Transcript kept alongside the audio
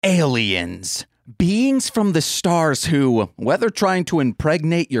Aliens. Beings from the stars who, whether trying to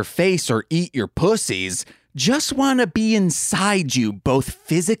impregnate your face or eat your pussies, just want to be inside you both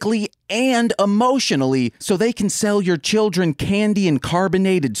physically and emotionally so they can sell your children candy and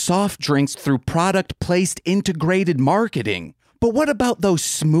carbonated soft drinks through product-placed integrated marketing. But what about those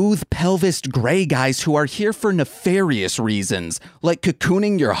smooth-pelvised gray guys who are here for nefarious reasons, like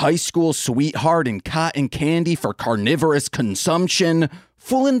cocooning your high school sweetheart in cotton candy for carnivorous consumption,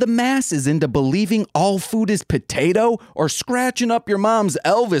 fooling the masses into believing all food is potato, or scratching up your mom's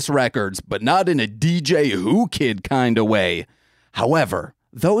Elvis records, but not in a DJ Who Kid kind of way? However,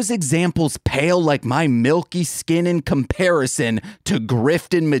 those examples pale like my milky skin in comparison to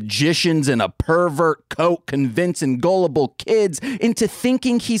grifting magicians and a pervert coat convincing gullible kids into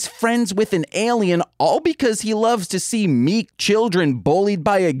thinking he's friends with an alien all because he loves to see meek children bullied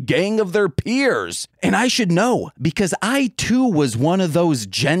by a gang of their peers. And I should know, because I too was one of those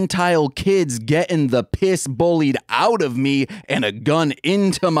Gentile kids getting the piss bullied out of me and a gun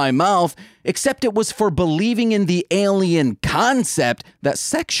into my mouth, except it was for believing in the alien concept that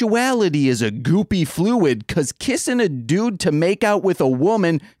sexuality is a goopy fluid, cause kissing a dude to make out with a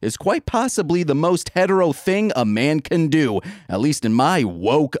woman is quite possibly the most hetero thing a man can do, at least in my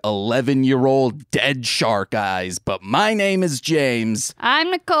woke 11-year-old dead shark eyes. But my name is James. I'm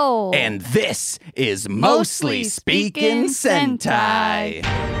Nicole. And this is Mostly Speaking Sentai.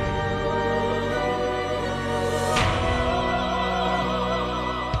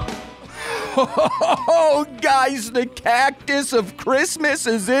 Oh, guys, the cactus of Christmas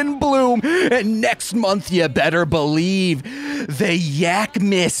is in bloom, and next month you better believe the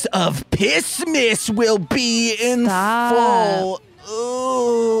Yakmas of Pissmas will be in full.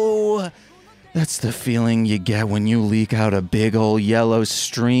 Ooh. That's the feeling you get when you leak out a big old yellow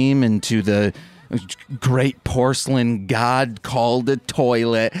stream into the great porcelain god called a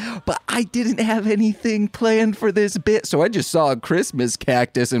toilet. But I didn't have anything planned for this bit, so I just saw a Christmas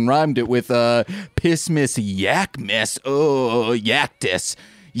cactus and rhymed it with Pissmas Yakmas. Oh, Yaktus.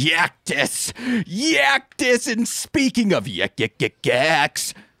 Yaktus. Yaktus. And speaking of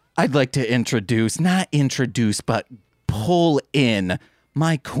yaks, I'd like to not introduce, but pull in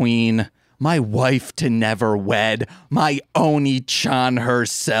my queen, my wife to never wed, my Oni-chan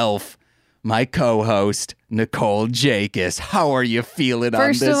herself, my co-host, Nicole Jacobs. How are you feeling on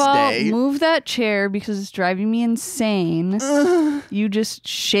this day? First of all, move that chair because it's driving me insane. You just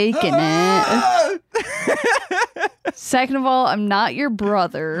shaking it. Second of all, I'm not your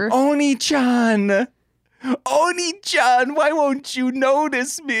brother. Oni-chan! Oni-chan, why won't you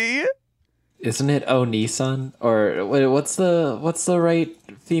notice me? Isn't it Oni-san? Or what's the right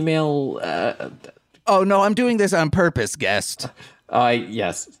female? Oh no, I'm doing this on purpose, guest.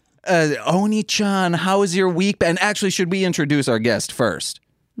 Yes. Oni-chan, how is your week been? Actually, should we introduce our guest first?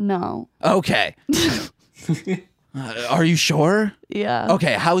 No. Okay. Are you sure? Yeah.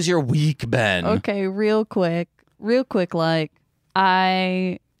 Okay, how's your week been? Okay, real quick, like,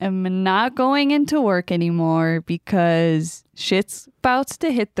 I am not going into work anymore because shit's about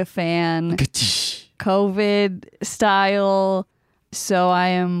to hit the fan, COVID style. So I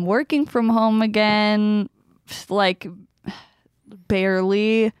am working from home again, like,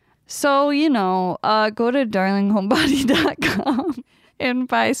 barely. So, go to darlinghomebody.com and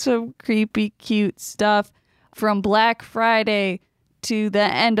buy some creepy, cute stuff. From Black Friday to the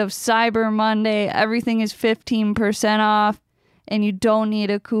end of Cyber Monday, everything is 15% off, and you don't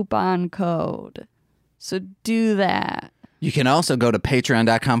need a coupon code. So do that. You can also go to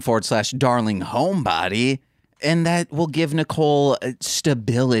patreon.com/darlinghomebody, and that will give Nicole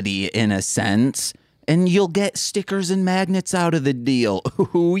stability in a sense. And you'll get stickers and magnets out of the deal.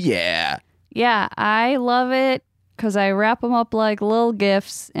 Ooh, yeah. Yeah, I love it because I wrap them up like little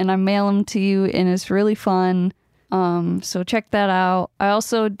gifts and I mail them to you, and it's really fun. So check that out. I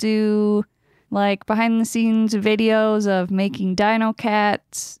also do like behind the scenes videos of making Dino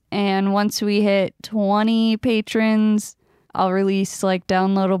Cats. And once we hit 20 patrons, I'll release like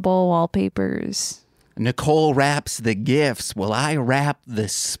downloadable wallpapers. Nicole wraps the gifts while I wrap the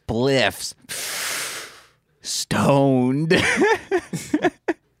spliffs. Stoned.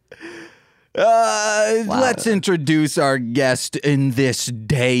 Let's introduce our guest in this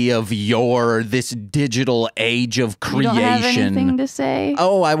day of this digital age of creation. You don't have anything to say?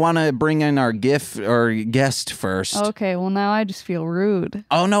 Oh, I want to bring in our guest first. Okay, well now I just feel rude.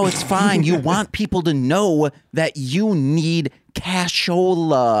 Oh no, it's fine. You want people to know that you need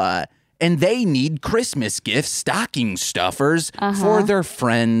cashola. And they need Christmas gifts, stocking stuffers for their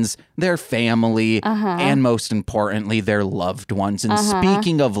friends, their family, and most importantly, their loved ones. And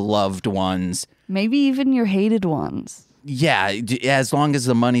speaking of loved ones... Maybe even your hated ones. Yeah, as long as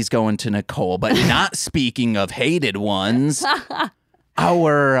the money's going to Nicole. But not speaking of hated ones,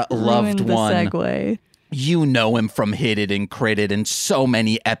 our loved Ruined the one, segue. you know him from Hit It and Crit It and so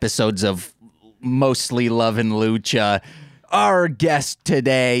many episodes of Mostly Love and Lucha. Our guest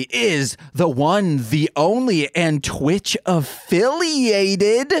today is the one, the only, and Twitch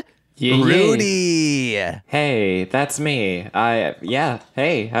affiliated Yeah. Rudy. Hey, that's me.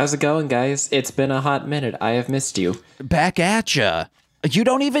 Hey, how's it going, guys? It's been a hot minute. I have missed you. Back at ya. You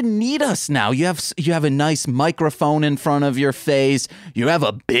don't even need us now. You have a nice microphone in front of your face. You have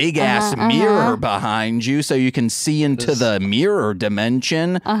a big ass mirror behind you, so you can see into the mirror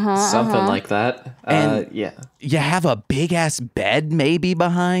dimension. Something like that. Yeah. You have a big ass bed maybe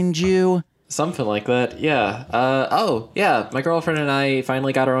behind you. Something like that. Yeah. Yeah. My girlfriend and I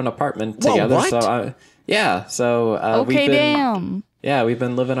finally got our own apartment Whoa, together. what? So, yeah. So, Okay, damn. Yeah, we've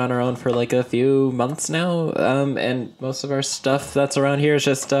been living on our own for like a few months now, and most of our stuff that's around here is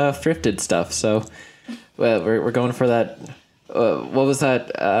just thrifted stuff. So we're going for that. What was that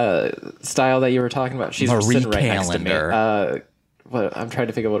style that you were talking about? She's Marie sitting right next to me. Calendar. What I'm trying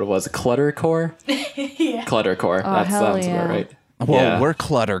to figure out what it was. Cluttercore. Yeah. Cluttercore. Oh, That hell sounds yeah. about right. Well, Yeah. we're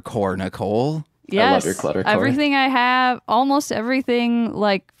cluttercore, Nicole. Yes, your cluttercore. everything I have, almost everything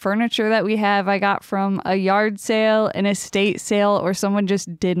like furniture that we have, I got from a yard sale, an estate sale, or someone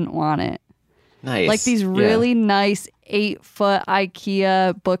just didn't want it. Nice. Like these Yeah. really nice 8-foot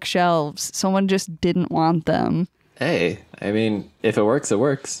IKEA bookshelves. Someone just didn't want them. Hey, I mean, if it works, it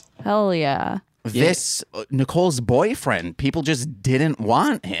works. Hell yeah. This Nicole's boyfriend, people just didn't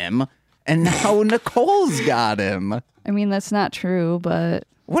want him, and now Nicole's got him. I mean, that's not true, but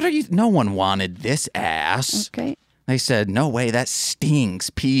What are you? No one wanted this ass. okay. They said, no way, that stinks.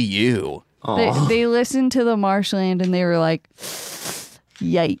 Pu. They listened to the Marshland and they were like,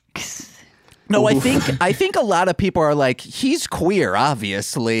 yikes. No, I think a lot of people are like, he's queer,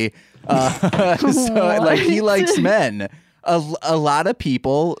 obviously. So, like, he likes men. A lot of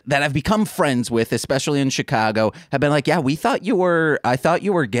people that I've become friends with, especially in Chicago, have been like, yeah, I thought you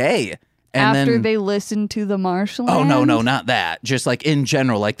were gay. And After then, they listened to the Marshland? oh, no, not that. Just like in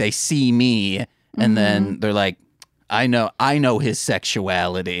general, like they see me and then they're like, I know his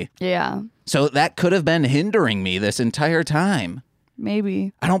sexuality. Yeah, So that could have been hindering me this entire time.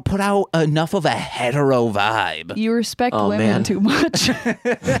 maybe. I don't put out enough of a hetero vibe. You respect Oh, women man. too much.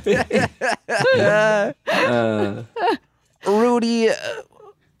 Rudy,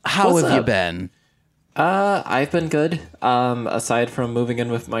 how What's have you up? been? I've been good. Aside from moving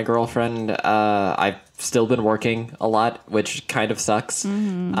in with my girlfriend, I've still been working a lot, which kind of sucks.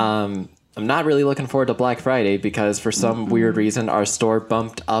 I'm not really looking forward to Black Friday because for some weird reason, our store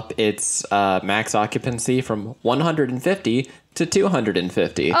bumped up its max occupancy from 150 to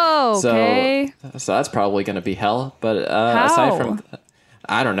 250. Oh, okay. So that's probably going to be hell. But How? aside from,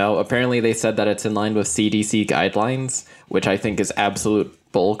 I don't know. Apparently, they said that it's in line with CDC guidelines, which I think is absolute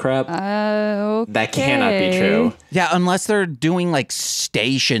bullcrap. Okay. That cannot be true. Yeah, unless they're doing like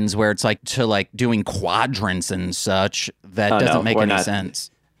stations where it's like to like doing quadrants and such. That Oh, doesn't no, make we're any not. sense.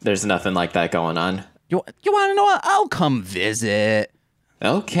 There's nothing like that going on. You want to know what? I'll come visit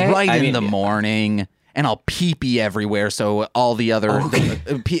Okay. right I in mean, the morning and I'll pee everywhere so all the other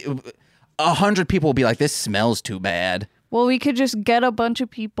 100 people will be like, this smells too bad. Well, we could just get a bunch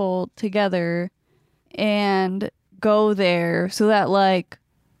of people together and go there so that, like,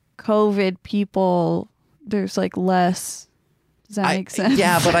 COVID people, there's, like, less. Does that make sense?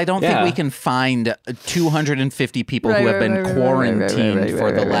 Yeah, but I don't think Yeah. we can find 250 people Right, who have right, been right, right, quarantined right,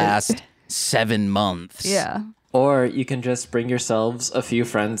 for the right. last 7 months. Yeah. Or you can just bring yourselves a few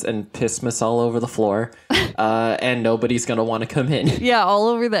friends and piss miss all over the floor, and nobody's gonna want to come in. Yeah, all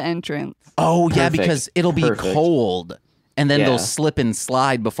over the entrance. Oh, yeah, Perfect. because it'll be Perfect. cold. And then Yeah. they'll slip and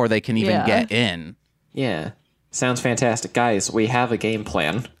slide before they can even Yeah. get in. Yeah, sounds fantastic, guys. We have a game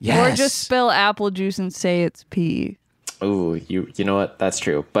plan. Yes. Or just spill apple juice and say it's pee. Ooh, you know what? That's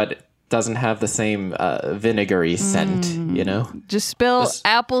true, but it doesn't have the same vinegary scent. You know. Just spill This-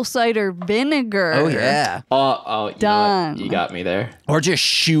 apple cider vinegar. Oh, yeah. Oh, you know Done. what? You got me there. Or just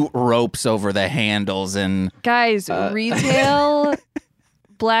shoot ropes over the handles and Guys, retail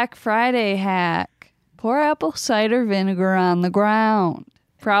Black Friday hack. Pour apple cider vinegar on the ground.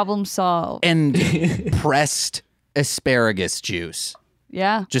 Problem solved. pressed asparagus juice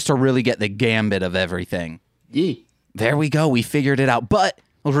Yeah. just to really get the gambit of everything. Yee. There we go. We figured it out. But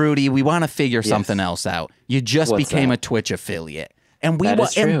Rudy, we want to figure something else out. You just What's became that? a Twitch affiliate. And we That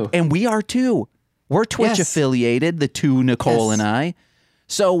is true. and we are too. We're Twitch Yes. affiliated, the two Nicole Yes. and I.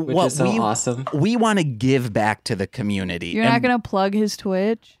 So what is so we awesome. we want to give back to the community. You're not going to plug his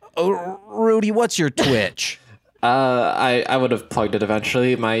Twitch? Rudy, what's your Twitch? I would have plugged it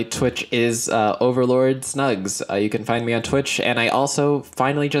eventually. My Twitch is Overlord Snugs. You can find me on Twitch, and I also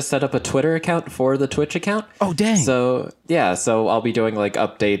finally just set up a Twitter account for the Twitch account. Oh, dang. So I'll be doing like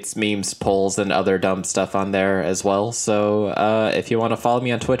updates, memes, polls, and other dumb stuff on there as well. So if you want to follow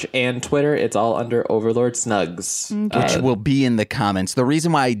me on Twitch and Twitter, it's all under Overlord Snugs. Which will be in the comments. The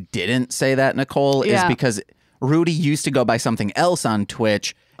reason why I didn't say that, Nicole, is because Rudy used to go by something else on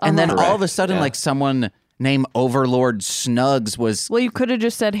Twitch, and then all of a sudden, like someone named Overlord Snugs was... Well, you could have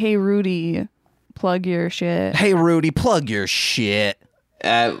just said, hey, Rudy, plug your shit. Hey, Rudy, plug your shit.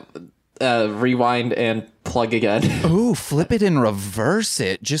 Rewind and plug again. Ooh, flip it and reverse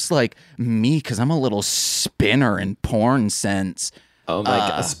it. Just like me, because I'm a little spinner in porn sense. Oh my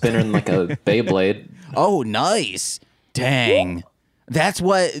god, a spinner in like a Beyblade. Oh, nice. Dang. That's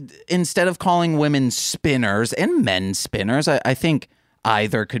what, instead of calling women spinners and men spinners, I think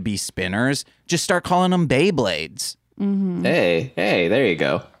either could be spinners, just start calling them Beyblades. Mm-hmm. Hey, there you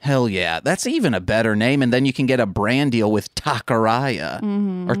go. Hell yeah. That's even a better name. And then you can get a brand deal with Takaraya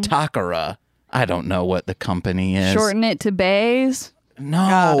or Takara. I don't know what the company is. Shorten it to Bays.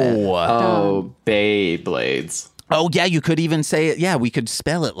 No. Oh, Beyblades. Oh, yeah. You could even say it. Yeah, we could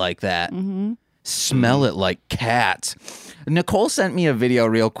spell it like that. Smell it like cats. Nicole sent me a video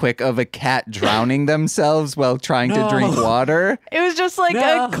real quick of a cat drowning themselves while trying to drink water. It was just like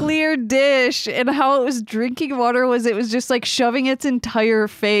a clear dish, and how it was drinking water was it was just like shoving its entire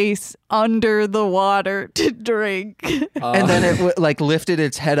face under the water to drink. And then it like lifted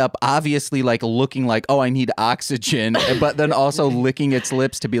its head up, obviously like looking like, oh, I need oxygen, but then also licking its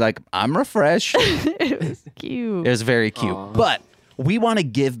lips to be like, I'm refreshed. It was cute. It was very cute. But we want to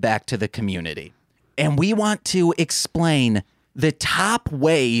give back to the community. And we want to explain the top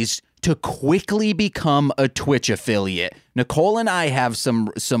ways to quickly become a Twitch affiliate. Nicole and I have some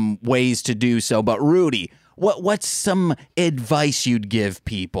ways to do so, but Rudy, what's some advice you'd give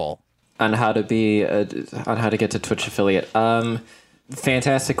people on how to get to Twitch affiliate?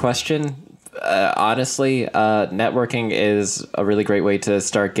 Fantastic question. Honestly, networking is a really great way to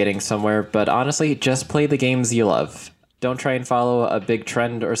start getting somewhere, but honestly, just play the games you love. Don't try and follow a big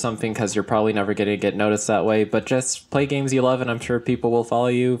trend or something, because you're probably never going to get noticed that way. But just play games you love, and I'm sure people will follow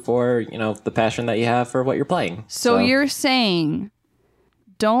you for, the passion that you have for what you're playing. So you're saying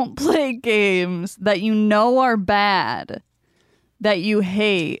don't play games that you know are bad, that you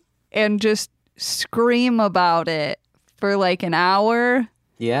hate, and just scream about it for like an hour?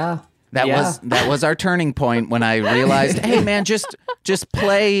 Yeah. That was our turning point when I realized, hey man, just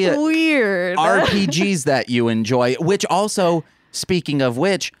play weird RPGs that you enjoy. Which also, speaking of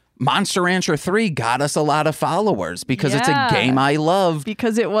which, Monster Rancher 3 got us a lot of followers because it's a game I love.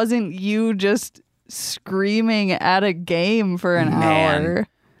 Because it wasn't you just screaming at a game for an hour.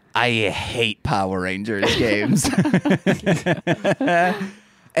 I hate Power Rangers games.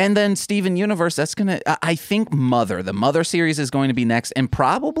 And then Steven Universe, I think the Mother series is going to be next, and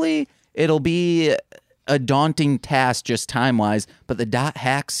probably it'll be a daunting task just time-wise, but the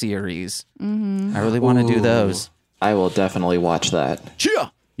 .hack series, I really want to do those. I will definitely watch that. Yeah.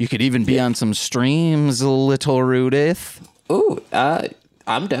 You could even be on some streams, little Rudith. Ooh,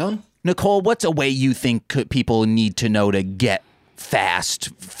 I'm down. Nicole, what's a way you think people need to know to get fast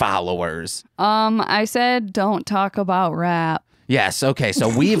followers? I said don't talk about rap. Yes, okay, so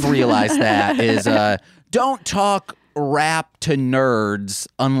we've realized that is don't talk rap to nerds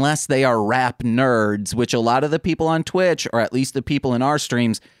unless they are rap nerds, which a lot of the people on Twitch, or at least the people in our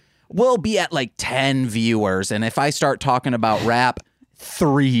streams, will be at like 10 viewers. And if I start talking about rap,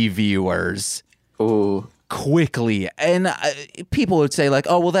 3 viewers. Ooh. Quickly. And people would say like,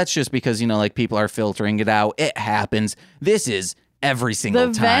 oh, well, that's just because, like people are filtering it out. It happens. This is every single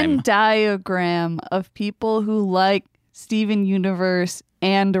time. The Venn diagram of people who like Steven Universe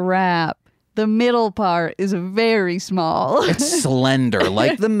and rap, the middle part is very small. It's slender,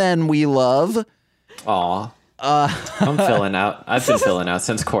 like the men we love. Aw. I'm filling out. I've been filling out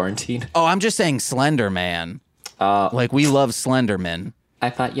since quarantine. Oh, I'm just saying Slender Man. Like we love Slenderman. I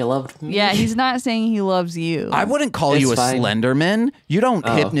thought you loved me. Yeah, he's not saying he loves you. I wouldn't call you a fine. Slenderman. You don't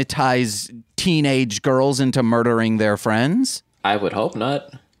hypnotize teenage girls into murdering their friends. I would hope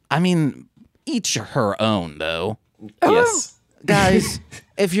not. I mean, each her own, though. Yes. Guys,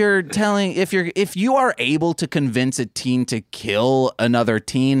 if you are able to convince a teen to kill another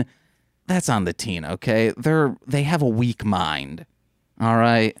teen, that's on the teen, okay? They have a weak mind. All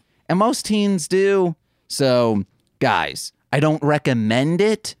right? And most teens do. So, guys, I don't recommend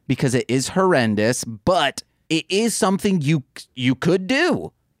it because it is horrendous, but it is something you could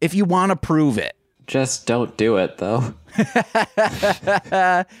do if you want to prove it. Just don't do it, though.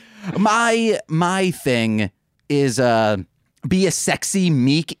 My thing is be a sexy,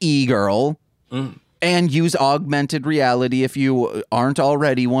 meek e-girl and use augmented reality if you aren't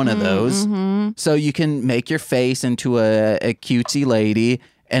already one of those. So you can make your face into a cutesy lady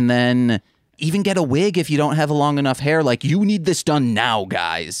and then even get a wig if you don't have a long enough hair. Like, you need this done now,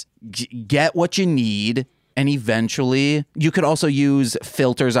 guys. Get what you need. And eventually, you could also use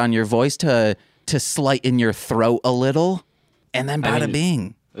filters on your voice to slighten your throat a little. And then bada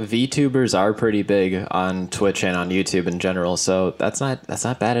bing. VTubers are pretty big on Twitch and on YouTube in general, so that's not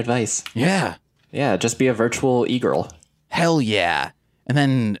bad advice. Yeah. Yeah, just be a virtual e-girl. Hell yeah. And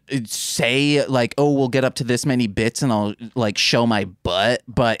then say, like, oh, we'll get up to this many bits and I'll, like, show my butt,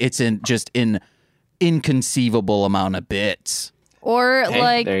 but it's in inconceivable amount of bits. Or Okay,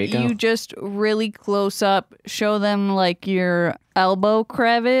 like there you go. you just really close up show them like your elbow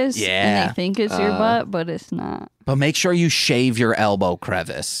crevice and Yeah. they think it's your butt, but it's not. But make sure you shave your elbow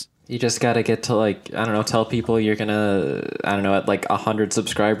crevice. You just gotta get to, like, I don't know, tell people you're gonna, I don't know, at like 100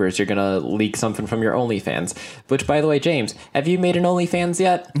 subscribers, you're gonna leak something from your OnlyFans. Which, by the way, James, have you made an OnlyFans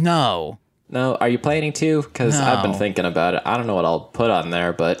yet? No. No? Are you planning to? Because I've been No. thinking about it. I don't know what I'll put on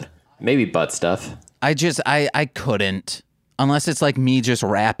there, but maybe butt stuff. I couldn't. Unless it's like me just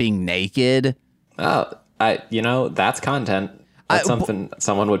rapping naked. Oh, that's content. That's something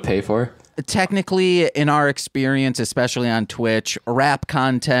someone would pay for. Technically, in our experience, especially on Twitch, rap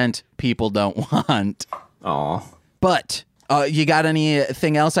content people don't want. Aw. But you got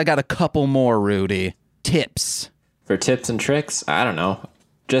anything else? I got a couple more, Rudy. Tips. For tips and tricks, I don't know.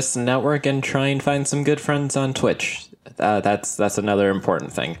 Just network and try and find some good friends on Twitch. That's another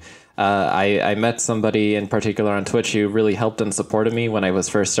important thing. I met somebody in particular on Twitch who really helped and supported me when I was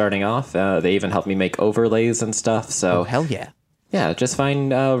first starting off. They even helped me make overlays and stuff. So Oh, hell yeah. yeah, just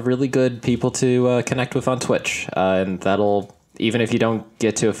find really good people to connect with on Twitch. And that'll, even if you don't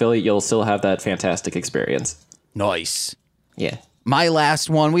get to affiliate, you'll still have that fantastic experience. Nice. Yeah. My last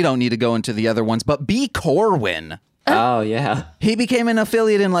one, we don't need to go into the other ones, but B. Corwin. Oh, yeah. He became an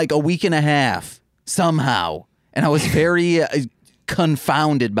affiliate in like a week and a half, somehow. And I was very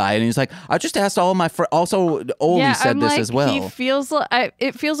confounded by it. And he's like, I just asked all my friends. Also, Oli said I'm this like, as well. He feels like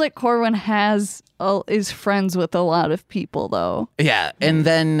it feels like Corwin is friends with a lot of people though. Yeah. And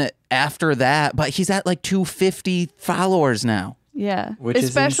then after that, but he's at like 250 followers now. Yeah. Which is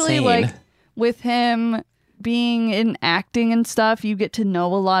especially insane. like with him being in acting and stuff, you get to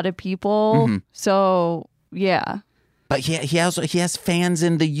know a lot of people. Mm-hmm. So yeah. But he has fans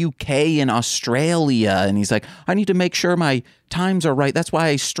in the UK and Australia, and he's like, I need to make sure my times are right. That's why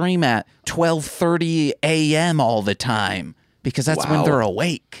I stream at 12:30 a.m. all the time, because that's when Wow. they're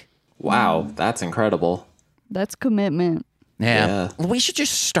awake. Wow, that's incredible. That's commitment. Yeah. We should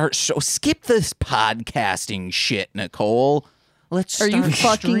just skip this podcasting shit, Nicole. Let's Are start you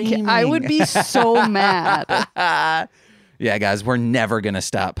fucking streaming. I would be so mad. Yeah, guys, we're never going to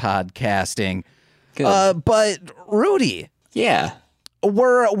stop podcasting. Good. But Rudy, Yeah.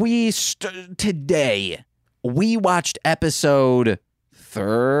 today we watched episode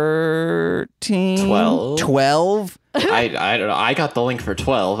 13 12. 12. I don't know. I got the link for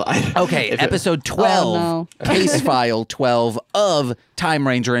 12. Okay, episode 12, Oh, no. case file 12 of Time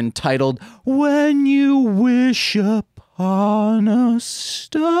Ranger, entitled When You Wish Upon a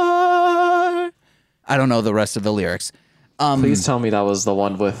Star. I don't know the rest of the lyrics. Please tell me that was the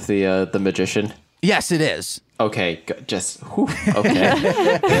one with the magician. Yes, it is. Okay, just whew,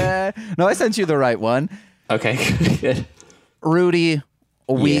 okay, No, I sent you the right one. okay, good. Rudy,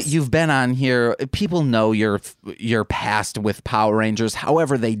 Yes. you've been on here. People know your past with Power Rangers.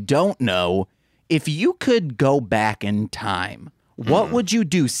 However, they don't know if you could go back in time. What would you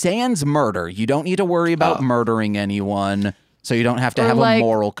do? Sans murder. You don't need to worry about murdering anyone, so you don't have to Or have like- a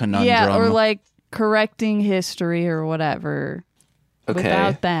moral conundrum. Yeah, or like correcting history or whatever. Okay.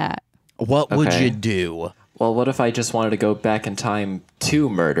 Without that. What would Okay. you do? Well, what if I just wanted to go back in time to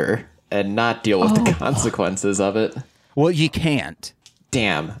murder and not deal with the consequences of it? Well, you can't.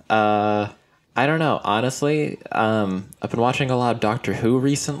 Damn. I don't know. Honestly, I've been watching a lot of Doctor Who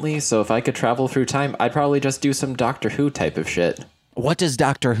recently, so if I could travel through time, I'd probably just do some Doctor Who type of shit. What does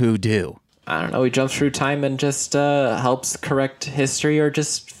Doctor Who do? I don't know. He jumps through time and just helps correct history or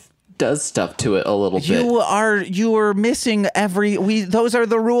just does stuff to it a little bit. You are missing those are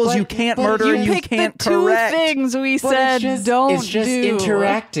the rules. You can't murder and you picked can't the two correct. things we But said don't it's just do.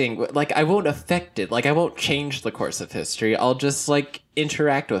 interacting. Like, I won't affect it. Like, I won't change the course of history. I'll just, like,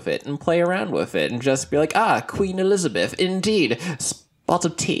 interact with it and play around with it and just be like, Queen Elizabeth, indeed. Spot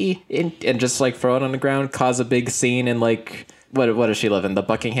of tea. And just, like, throw it on the ground, cause a big scene in, like, what does she live in? The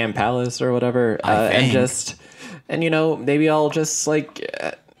Buckingham Palace or whatever? I think. And you know, maybe I'll just,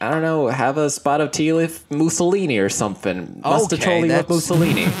 like... I don't know, have a spot of tea with Mussolini or something. Mustacholi with that's-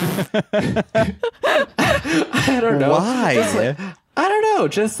 Mussolini. I don't know. Why? I don't know.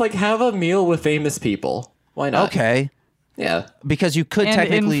 Just like have a meal with famous people. Why not? Okay. Yeah. Because you could And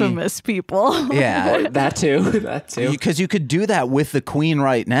technically. infamous people. Yeah. That too. That too. Because you could do that with the queen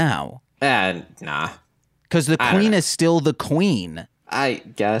right now. And nah. Because the don't queen know. is still the queen. I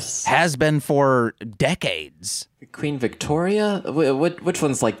guess Has been for decades. Queen Victoria. Which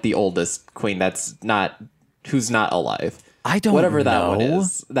one's like the oldest queen? Who's not alive. I don't Whatever that one know.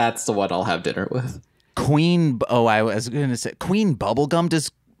 is. That's the one I'll have dinner with. Queen. Oh, I was going to say Queen Bubblegum.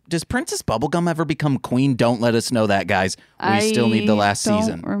 Does Princess Bubblegum ever become queen? Don't let us know that, guys. We still need the last I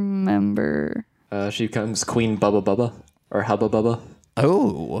season. don't remember. She becomes Queen Bubba Bubba or Hubba Bubba.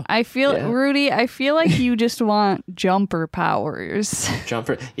 Oh. I feel, Yeah. Rudy, I feel like you just want jumper powers.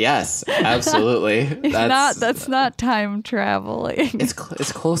 Jumper. Yes, absolutely. That's not time traveling. It's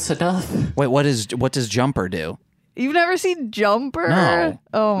close enough. Wait, what does Jumper do? You've never seen Jumper? No.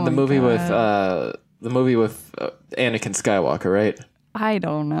 Oh my The movie God. with Anakin Skywalker, right? I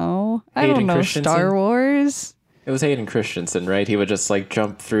don't know. I Hayden don't know Christensen? Star Wars. It was Hayden Christensen, right? He would just like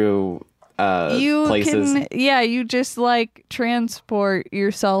jump through You places. you just like transport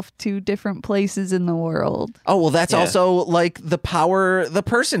yourself to different places in the world. Oh, well, that's Yeah. also like the power the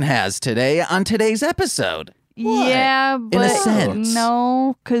person has today on today's episode. Yeah, but sense.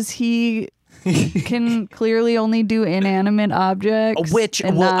 no, because he can clearly only do inanimate objects, Which,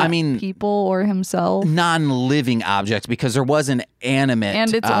 and well, not I mean- people or himself. Non-living objects, because there was an animate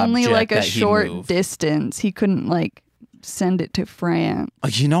And it's only object like a that he short moved. distance. He couldn't like send it to France. Oh,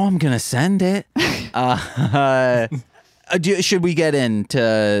 you know I'm gonna send it. Should we get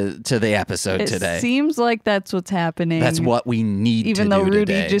into the episode It today? seems like that's what's happening. That's what we need even to though do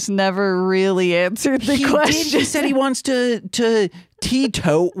Rudy today. just never really answered the he question. did. He said he wants to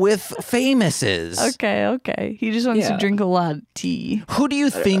teetote with famouses. Okay. He just wants to Yeah. drink a lot of tea. Who do you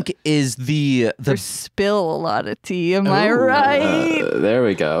think is the Or spill a lot of tea. Am I right? There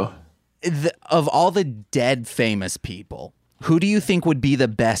we go. of all the dead famous people? Who do you think would be the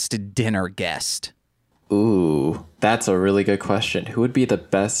best dinner guest? Ooh, that's a really good question. Who would be the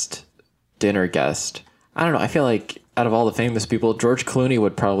best dinner guest? I don't know. I feel like out of all the famous people, George Clooney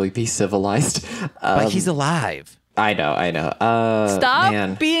would probably be civilized. But he's alive. I know. Stop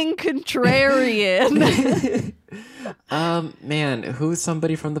man. being contrarian. Man, who's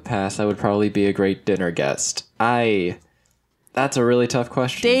somebody from the past that would probably be a great dinner guest? That's a really tough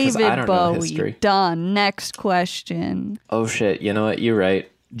question. 'Cause I David don't know Bowie. history. Done. Next question. Oh shit! You know what? You're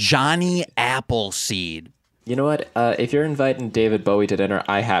right. Johnny Appleseed. You know what? If you're inviting David Bowie to dinner,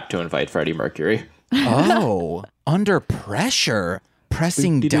 I have to invite Freddie Mercury. Oh, under pressure,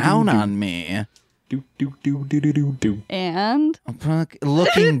 pressing down on me. Do do do do do do do. And Fuck,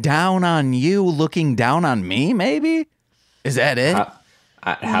 looking down on you, looking down on me, maybe? Is that it?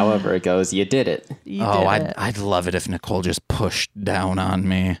 However it goes, you did it. you Oh, did it. I'd love it if Nicole just pushed down on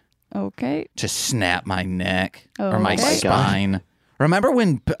me. Okay. Just snap my neck or my Okay. spine. Remember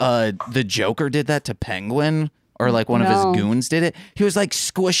when the Joker did that to Penguin? Or like one of No. his goons did it? He was like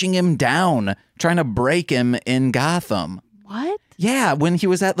squishing him down, trying to break him in Gotham. What? Yeah, when he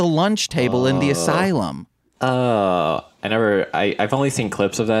was at the lunch table in the asylum. I've only seen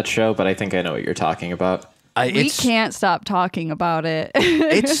clips of that show, but I think I know what you're talking about. We can't stop talking about it.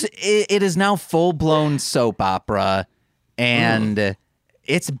 It is now full blown soap opera, and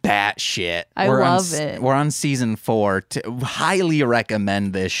it's batshit. I love it. We're on season 4. Highly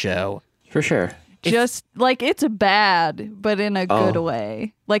recommend this show. For sure. Just like it's bad, but in a good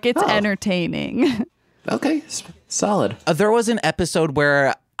way. Like it's entertaining. Okay, solid. There was an episode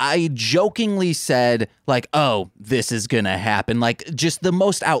where I jokingly said, like, oh, this is going to happen. Like, just the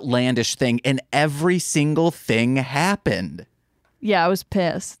most outlandish thing, and every single thing happened. Yeah, I was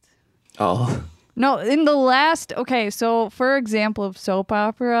pissed. Oh, No, in the last, okay, so for example of soap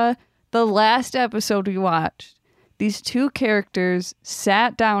opera, the last episode we watched, these two characters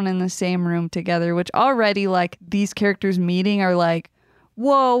sat down in the same room together, which already, like, these characters meeting are like,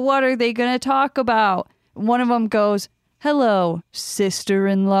 whoa, what are they going to talk about? One of them goes, hello,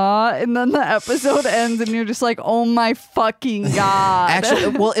 sister-in-law. And then the episode ends and you're just like, oh my fucking God.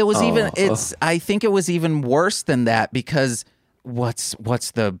 Actually, well, it was I think it was even worse than that because what's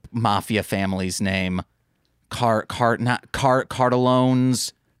the mafia family's name?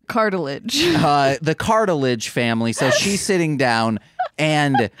 Cartalones. Cartilage. The Cartilage family. So she's sitting down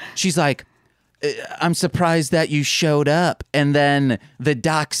and she's like, I'm surprised that you showed up. And then the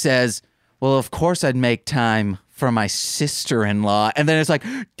doc says, well, of course I'd make time for my sister-in-law. And then it's like,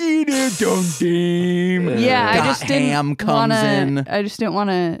 Yeah, I Got just didn't Ham comes in. I just didn't want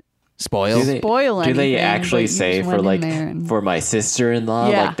to Spoil. spoil anything. Do they but actually you say just for went like in there and- for my sister-in-law?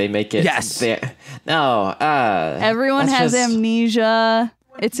 Yeah. Like they make it. Yes. No. Everyone that's has just- amnesia.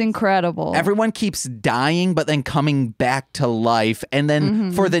 It's incredible. Everyone keeps dying, but then coming back to life. And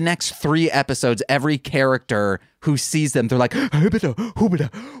then for the next 3 episodes, every character who sees them, they're like, "Hoobada,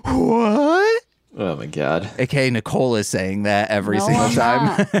 hoobada, what?" Oh my god. Okay, Nicole is saying that every No, single I'm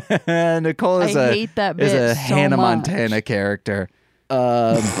time. Nicole is I hate that is bit a so Hannah much. Montana character.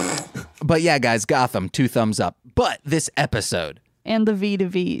 But yeah, guys, Gotham, 2 thumbs up. But this episode, And the V to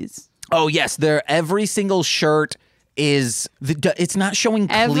Vs. oh yes, every single shirt is it's not showing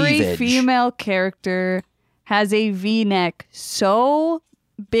Every cleavage. female character has a V-neck so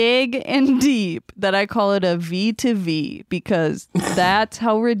big and deep that I call it a V to V because that's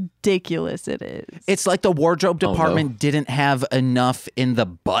how ridiculous it is. It's like the wardrobe department didn't have enough in the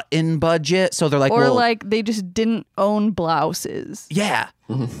button budget, so they're like, Or well, like they just didn't own blouses. yeah.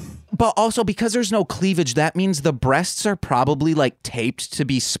 But also because there's no cleavage, that means the breasts are probably like taped to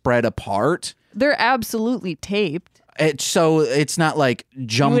be spread apart. They're absolutely taped. So it's not like You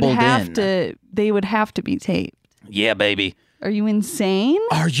jumbled would have in. to. They would have to be taped. Yeah, baby. Are you insane?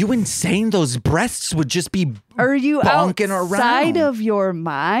 Are you insane? Those breasts would just be Are you bonking outside around. of your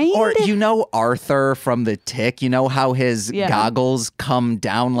mind? Or you know Arthur from The Tick, you know how his Yeah. goggles come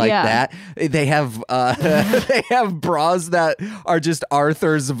down like Yeah. that? They have they have bras that are just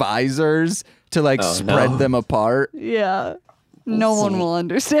Arthur's visors to like Oh, spread no. them apart. Yeah. No one will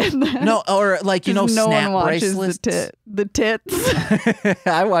understand that. No, or like you know 'Cause no snap one watches bracelets. the tits.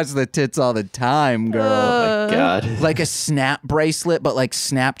 I watch the tits all the time, girl. Oh my god. Like a snap bracelet, but like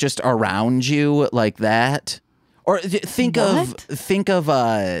snap just around you like that. Or think of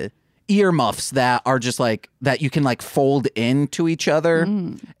earmuffs that are just like that you can like fold into each other.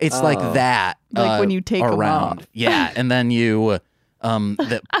 It's like that. Like when you take 'em around. off. Yeah, and then you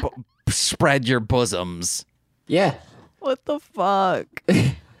spread your bosoms. Yeah. What the fuck?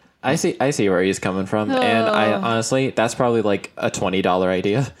 I see where he's coming from, and I honestly, that's probably like a $20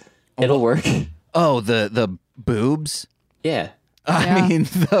 idea. It'll work. Oh, the boobs? Yeah. I Yeah. mean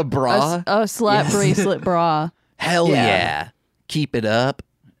the bra. A slap bracelet bra. Hell Yeah. yeah. Keep it up.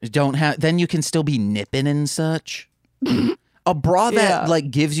 Don't have then you can still be nipping and such. A bra that Yeah.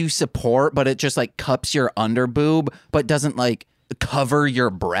 like gives you support, but it just like cups your under boob, but doesn't like cover your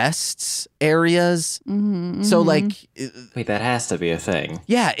breasts areas. So like Wait, that has to be a thing.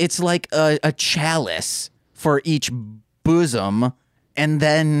 yeah, it's like a chalice for each bosom, and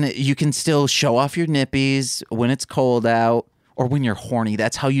then you can still show off your nippies when it's cold out or when you're horny.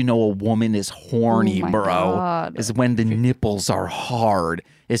 That's how you know a woman is horny, Oh my bro. God. Is when the nipples are hard.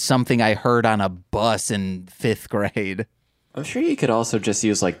 Is something I heard on a bus in 5th grade. I'm sure you could also just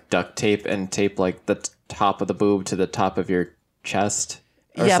use like duct tape and tape like the top of the boob to the top of your chest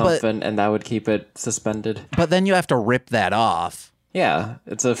or Yeah, but- something, and that would keep it suspended. But then you have to rip that off. Yeah,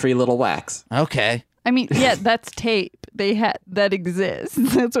 it's a free little wax. Okay. I mean, yeah, that's tape. That exists.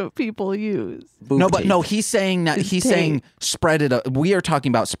 That's what people use. Boob No, but tape. no, he's saying that he's tape. saying spread it up. We are talking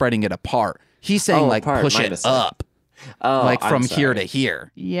about spreading it apart. He's saying Oh, like apart, push my it mistake. up, Oh, like I'm from here sorry. to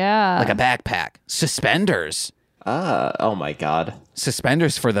here, Yeah. like a backpack. Suspenders. Oh my god.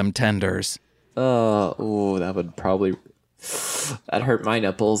 Suspenders for them tenders. Ooh, that would probably that hurt my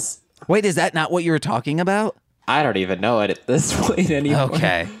nipples. Wait, is that not what you were talking about? I don't even know it at this point anymore.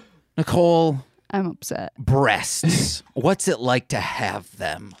 Okay. Nicole, I'm upset. breasts. What's it like to have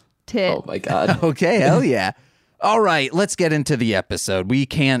them? Tit. Oh my god. Okay, hell yeah. All right, let's get into the episode. We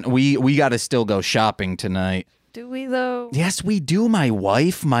got to still go shopping tonight. Do we though? Yes, we do, my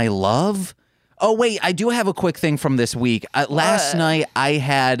wife, my love. Oh, wait, I do have a quick thing from this week. Last night, I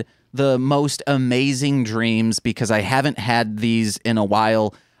had the most amazing dreams because I haven't had these in a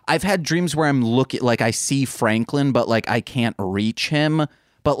while. I've had dreams where I'm looking, like I see Franklin, but like I can't reach him.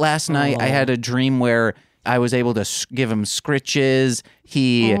 But last night, I had a dream where I was able to give him scritches.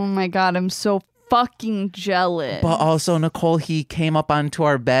 He. Oh my god, I'm so fucking jealous. But also, Nicole, he came up onto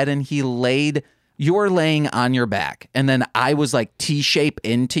our bed and he laid. You were laying on your back, and then I was like T-shape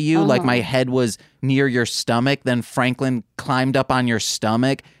into you, like my head was near your stomach. Then Franklin climbed up on your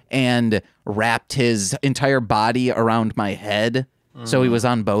stomach and wrapped his entire body around my head. So he was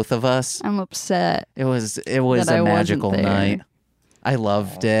on both of us. I'm upset. It was That I a wasn't magical there. night. I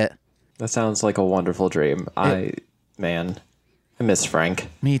loved it. That sounds like a wonderful dream. I miss Frank.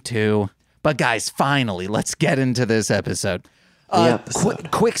 Me too. But guys, finally, let's get into this episode.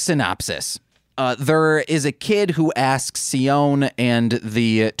 Episode. Quick synopsis. There is a kid who asks Sion and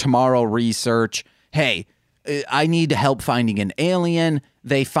the Tomorrow Research, hey, I need help finding an alien.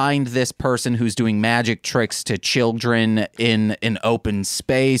 They find this person who's doing magic tricks to children in an open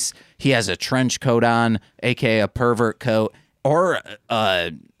space. He has a trench coat on, aka a pervert coat, or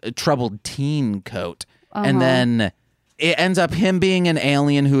a troubled teen coat. And then it ends up him being an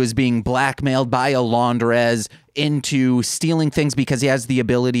alien who is being blackmailed by a laundress into stealing things because he has the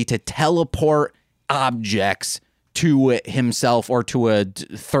ability to teleport objects to himself or to a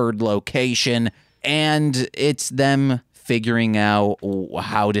third location. And it's them figuring out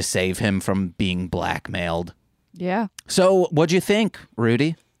how to save him from being blackmailed. Yeah. So what'd you think,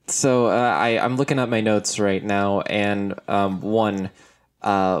 Rudy? So I'm looking at my notes right now, and one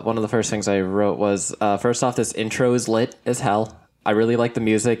of the first things I wrote was, first off, this intro is lit as hell. I really like the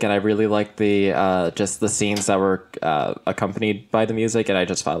music, and I really like the just the scenes that were accompanied by the music, and I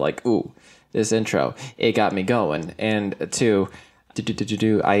just felt like, ooh, this intro, it got me going. And two,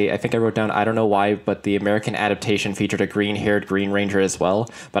 I think I wrote down, I don't know why, but the American adaptation featured a green-haired Green Ranger as well,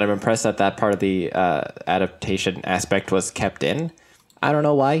 but I'm impressed that that part of the adaptation aspect was kept in. I don't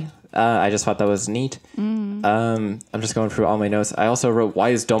know why. I just thought that was neat. I'm just going through all my notes. I also wrote,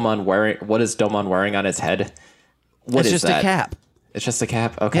 what is Domon wearing on his head? What is just that? a cap. It's just a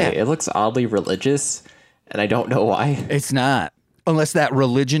cap? Okay, Yeah. It looks oddly religious, and I don't know why. It's not. Unless that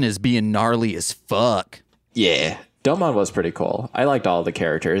religion is being gnarly as fuck. Yeah. Domon was pretty cool. I liked all the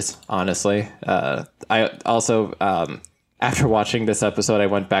characters, honestly. I also, after watching this episode, I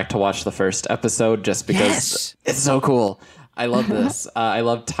went back to watch the first episode just because it's so cool. I love this. I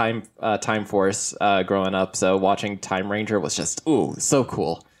love Time Force growing up, so watching Time Ranger was just, ooh, so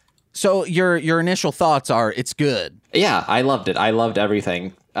cool. So your initial thoughts are it's good. Yeah, I loved it. I loved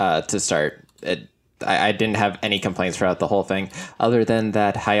everything to start. I didn't have any complaints throughout the whole thing, other than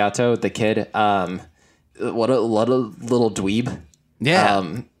that Hayato, the kid, what a little dweeb.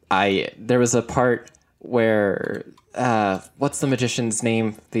 Yeah. There was a part where what's the magician's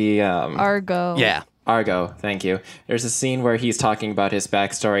name? The Argo. Yeah. Argo, thank you. There's a scene where he's talking about his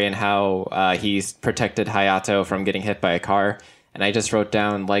backstory and how he's protected Hayato from getting hit by a car. And I just wrote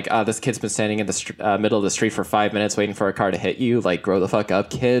down, like, this kid's been standing in the middle of the street for 5 minutes waiting for a car to hit you. Like, grow the fuck up,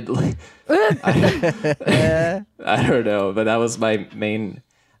 kid. Like, I don't know, but that was my main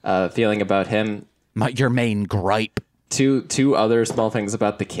feeling about him. Your main gripe. Two other small things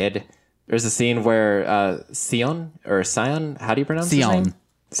about the kid. There's a scene where Sion, how do you pronounce his name?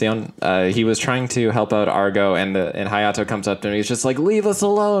 Sion, he was trying to help out Argo, and Hayato comes up to him and he's just like, leave us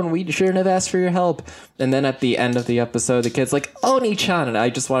alone, we shouldn't have asked for your help. And then at the end of the episode, the kid's like, Oni-chan, and I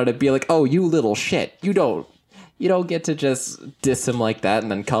just wanted to be like, oh, you little shit, you don't get to just diss him like that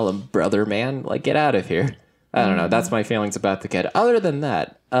and then call him brother, man. Like, get out of here. I don't know, that's my feelings about the kid. Other than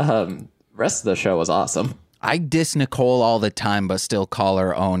that, rest of the show was awesome. I diss Nicole all the time, but still call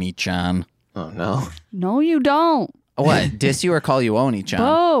her Oni-chan. Oh no. No, you don't. What? Diss you or call you Oni-chan?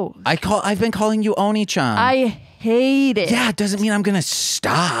 Oh. I've been calling you Oni-chan. I hate it. Yeah, it doesn't mean I'm gonna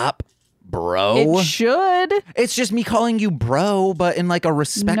stop, bro. It should. It's just me calling you bro, but in like a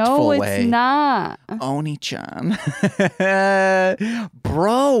respectful way. No, it's not. Oni-chan.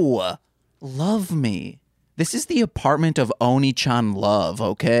 Bro, love me. This is the apartment of Oni-chan love,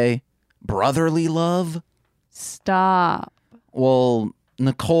 okay? Brotherly love? Stop. Well,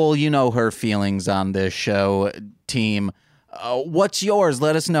 Nicole, you know her feelings on this show, team. What's yours?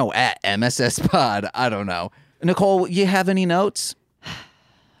 Let us know at MSS Pod. I don't know. Nicole, you have any notes?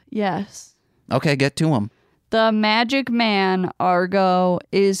 Yes. Okay, get to them. The magic man, Argo,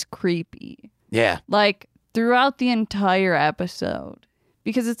 is creepy. Yeah. Like, throughout the entire episode.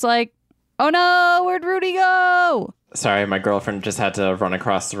 Because it's like, oh no, where'd Rudy go? Sorry, my girlfriend just had to run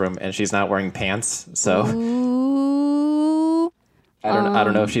across the room and she's not wearing pants, so... Ooh. I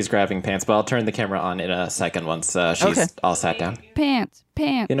don't know if she's grabbing pants, but I'll turn the camera on in a second once she's all sat down. Pants.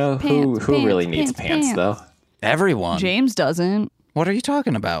 You know, who really needs pants, though? Everyone. James doesn't. What are you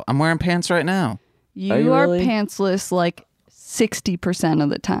talking about? I'm wearing pants right now. You are are really? pantsless like 60%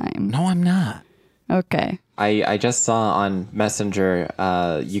 of the time. No, I'm not. Okay. I just saw on Messenger,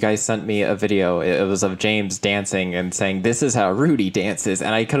 you guys sent me a video. It was of James dancing and saying, this is how Rudy dances.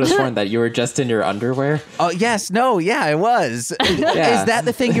 And I could have sworn that you were just in your underwear. Oh, yes. No, yeah, I was. Yeah. Is that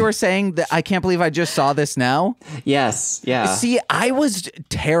the thing you were saying? That I can't believe I just saw this now? Yes, yeah. See, I was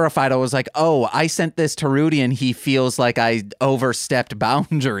terrified. I was like, oh, I sent this to Rudy and he feels like I overstepped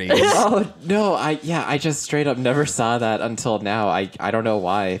boundaries. Oh, no, I just straight up never saw that until now. I don't know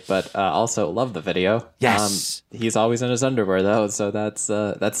why, but also love the video. Yes. He's always in his underwear, though, so that's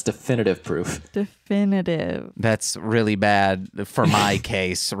definitive proof. Definitive. That's really bad for my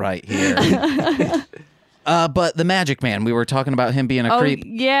case right here. But the Magic Man, we were talking about him being a creep.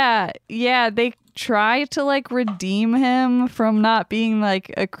 Yeah. They try to like redeem him from not being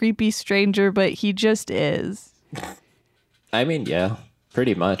like a creepy stranger, but he just is. I mean, yeah,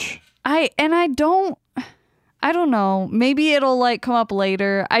 pretty much. I don't know. Maybe it'll like come up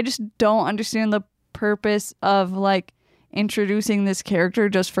later. I just don't understand the purpose of like introducing this character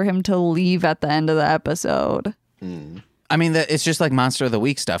just for him to leave at the end of the episode. I mean, it's just like Monster of the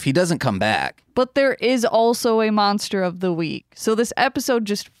Week stuff. He doesn't come back. But there is also a Monster of the Week. So this episode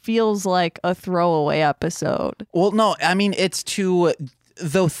just feels like a throwaway episode. Well, no, I mean, it's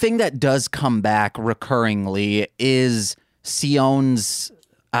the thing that does come back recurringly is Sion's,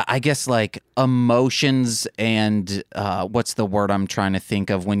 I guess, like emotions and what's the word I'm trying to think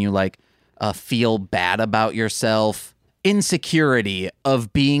of when you like feel bad about yourself? Insecurity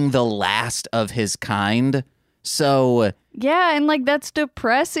of being the last of his kind. So yeah, and like that's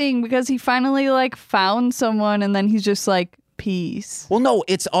depressing because he finally like found someone and then he's just like peace. Well, no,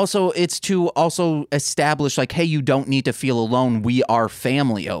 it's to also establish like, hey, you don't need to feel alone. We are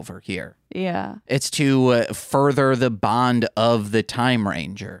family over here. Yeah. It's to further the bond of the Time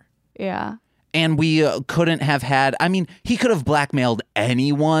Ranger. Yeah. And we couldn't have had, I mean, he could have blackmailed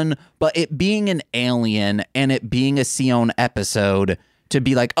anyone, but it being an alien and it being a Sion episode to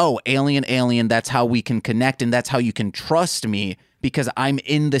be like, oh, alien, that's how we can connect and that's how you can trust me because I'm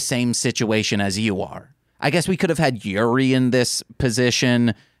in the same situation as you are. I guess we could have had Yuri in this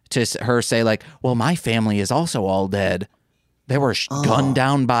position to her say like, well, my family is also all dead. They were gunned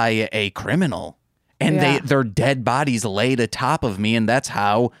down by a criminal and their dead bodies laid atop of me and that's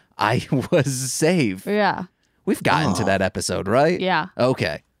how I was saved. Yeah. We've gotten to that episode, right? Yeah.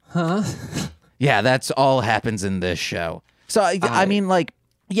 Okay. Huh? Yeah, that's all happens in this show. So, I mean, like,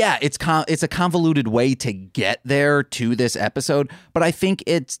 yeah, it's a convoluted way to get there to this episode, but I think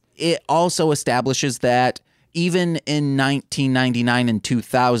it also establishes that even in 1999 and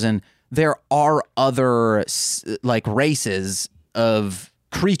 2000, there are other, like, races of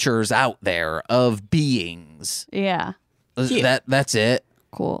creatures out there, of beings. Yeah. That's it.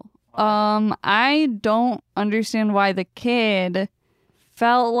 Cool. I don't understand why the kid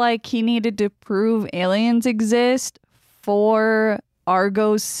felt like he needed to prove aliens exist for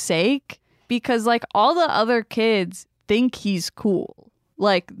Argo's sake because like all the other kids think he's cool,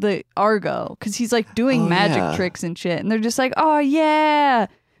 like the Argo, because he's like doing magic tricks and shit, and they're just like, oh yeah,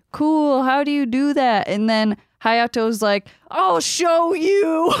 cool, how do you do that? And then Hayato's like, I'll show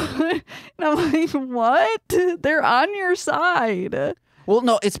you. And I'm like, what? They're on your side. Well,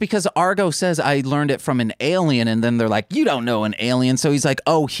 no, it's because Argo says I learned it from an alien, and then they're like, you don't know an alien. So he's like,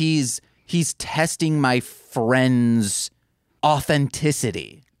 oh, he's testing my friend's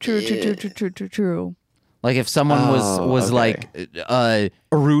authenticity. True. Like if someone was like,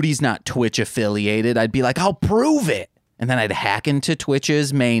 Rudy's not Twitch affiliated, I'd be like, I'll prove it. And then I'd hack into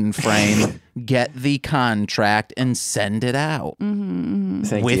Twitch's mainframe, get the contract, and send it out.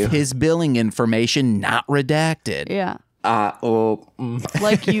 Thank with you. his billing information not redacted. Yeah.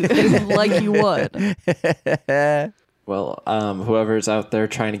 Like you would. Well, whoever's out there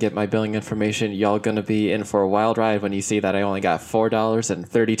trying to get my billing information, y'all gonna be in for a wild ride when you see that I only got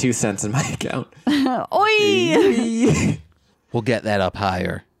 $4.32 in my account. Oi! We'll get that up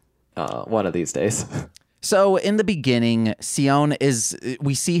higher. One of these days. So in the beginning, Sion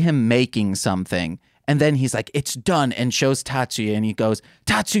we see him making something. And then he's like, it's done, and shows Tatsuya, and he goes,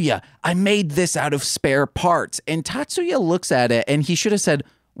 Tatsuya, I made this out of spare parts. And Tatsuya looks at it, and he should have said,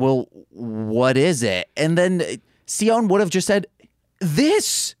 well, what is it? And then Sion would have just said,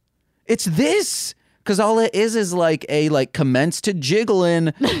 this. It's this. Because all it is like a commence to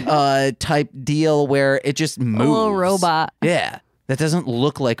jiggling type deal where it just moves. A little robot. Yeah. That doesn't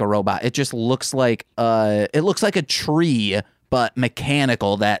look like a robot. It just looks like a tree, but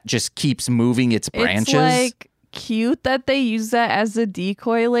mechanical that just keeps moving its branches. It's like cute that they use that as a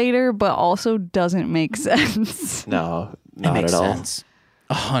decoy later, but also doesn't make sense. No, It not makes at all. sense.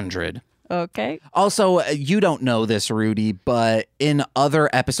 100. Okay. Also, you don't know this, Rudy, but in other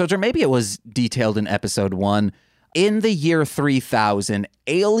episodes, or maybe it was detailed in episode 1, in the year 3000,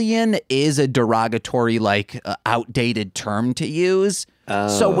 alien is a derogatory, outdated term to use.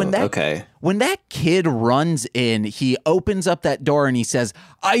 So when that kid runs in, he opens up that door and he says,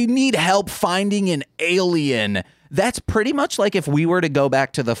 I need help finding an alien. That's pretty much like if we were to go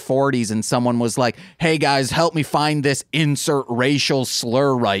back to the 40s and someone was like, hey guys, help me find this insert racial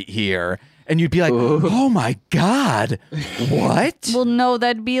slur right here. And you'd be like, oh my God, what? Well, no,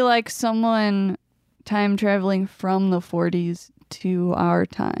 that'd be like someone time traveling from the 40s to our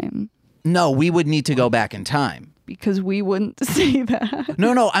time. No, we would need to go back in time. because we wouldn't say that.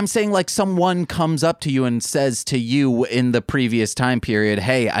 No, I'm saying like someone comes up to you and says to you in the previous time period,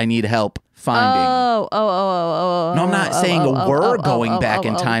 hey, I need help finding. Oh. No, I'm not saying we're going back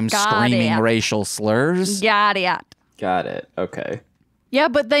in time screaming it. racial slurs. Got it. Got it. Okay. Yeah,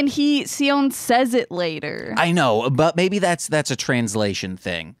 but then Sion says it later. I know, but maybe that's a translation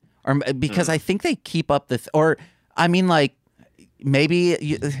thing. Or because I think they keep up or I mean like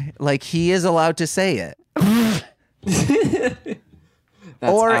maybe like he is allowed to say it.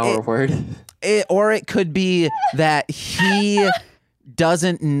 That's our word. Or it could be that he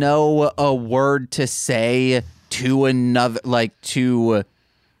doesn't know a word to say to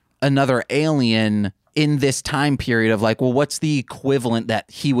another alien in this time period of like, well, what's the equivalent that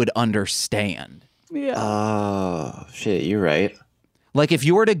he would understand? Yeah. Oh, shit, you're right. Like if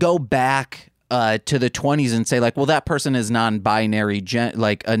you were to go back to the 20s and say like, well, that person is non-binary,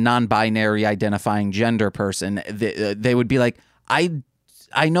 like a non-binary identifying gender person, they would be like, I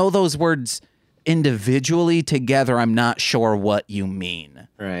know those words individually. Together, I'm not sure what you mean.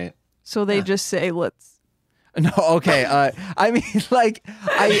 Right. So they just say, let's. No, okay. I mean, like,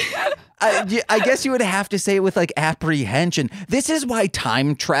 I guess you would have to say it with like apprehension. This is why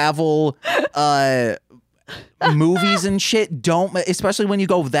time travel movies and shit don't, especially when you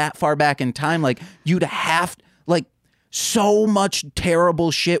go that far back in time, like you'd have like so much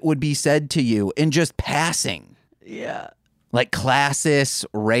terrible shit would be said to you in just passing. Yeah. Like classist,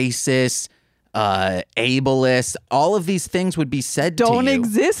 racist, ableist, all of these things would be said to you. Don't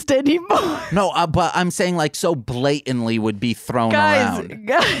exist anymore. No, but I'm saying like so blatantly would be thrown around.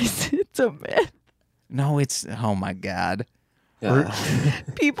 Guys, it's a myth. No, it's, oh my God. Yeah.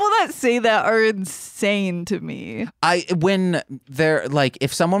 People that say that are insane to me. When they're like,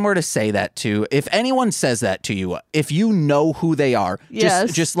 if someone were to say that if anyone says that to you, if you know who they are,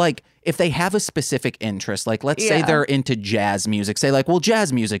 Yes. just like, if they have a specific interest, like let's say Yeah. they're into jazz music, say like, well,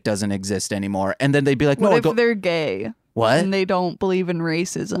 jazz music doesn't exist anymore. And then they'd be like, no, What if they're gay? What? And they don't believe in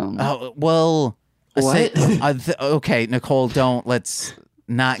racism. Oh, well, What? Okay, Nicole, let's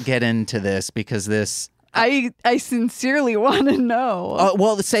not get into this because this. I sincerely want to know.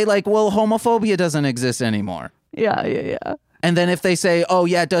 Well, say like, well, homophobia doesn't exist anymore. Yeah. And then if they say, oh,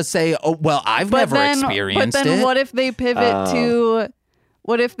 yeah, it does say, oh, well, I've never experienced But then it. what if they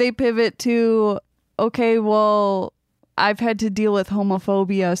pivot to, okay, well, I've had to deal with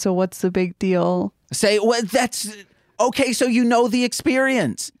homophobia, so what's the big deal? Say, well, that's, okay, so you know the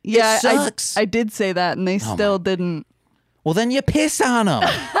experience. Yeah, It sucks. I did say that, and they still didn't. Well, then you piss on them.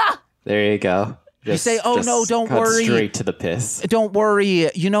 There you go. Just, say, oh, no, don't cut worry. Straight to the piss. Don't worry.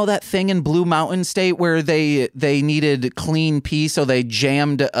 You know that thing in Blue Mountain State where they needed clean pee, so they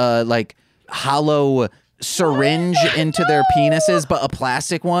jammed like hollow syringe into their penises, but a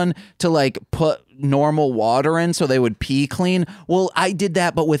plastic one to like put normal water in so they would pee clean? Well, I did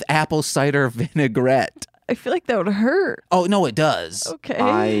that, but with apple cider vinaigrette. I feel like that would hurt. Oh, no, it does. Okay.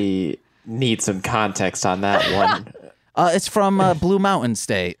 I need some context on that one. It's from Blue Mountain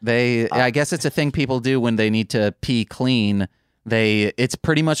State. I guess it's a thing people do when they need to pee clean. It's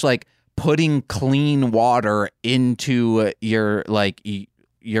pretty much like putting clean water into your like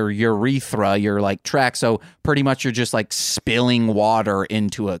your urethra, your like tract. So pretty much you're just like spilling water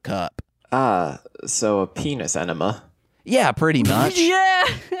into a cup. So a penis enema. Yeah, pretty much. Yeah.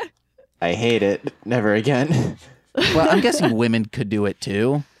 I hate it. Never again. Well, I'm guessing women could do it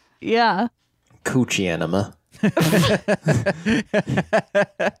too. Yeah. Coochie enema.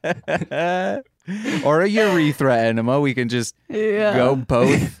 Or a urethra enema. We can just go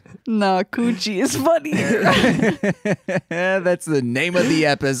both. No, coochie is funnier. That's the name of the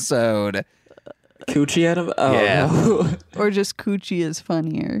episode. Coochie enema? Oh, Yeah. no. Or just coochie is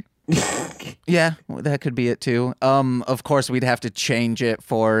funnier. Yeah, that could be it too. Of course, we'd have to change it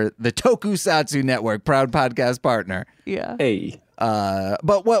for the Tokusatsu Network, proud podcast partner. Yeah. Hey.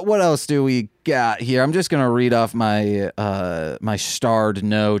 But what else do we got here? I'm just gonna read off my my starred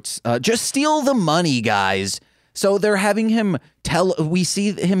notes. Just steal the money, guys. So they're having him we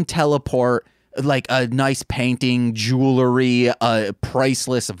see him teleport like a nice painting, jewelry, a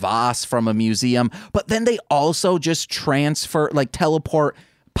priceless vase from a museum. But then they also just teleport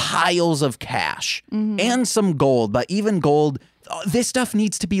piles of cash and some gold. But even gold, this stuff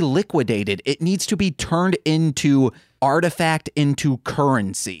needs to be liquidated. It needs to be turned into artifact, into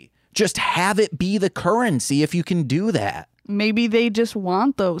currency. Just have it be the currency if you can do that. Maybe they just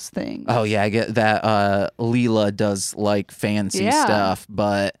want those things. Oh yeah, I get that. Leela does like fancy stuff,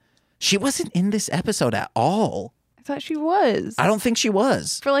 but she wasn't in this episode at all. I thought she was. I don't think she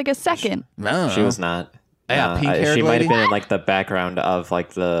was. For like a second. No, She was not. Yeah, pink-haired she might lady. have been in like the background of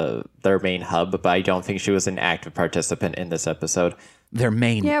like their main hub, but I don't think she was an active participant in this episode. Their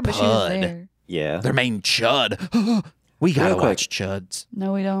main Yeah, but she was pud. there. Yeah. Their main chud. We gotta Real quick. watch chuds.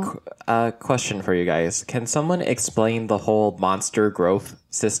 No, we don't. Question for you guys: can someone explain the whole monster growth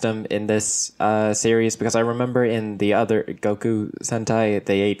system in this series? Because I remember in the other Goku Sentai,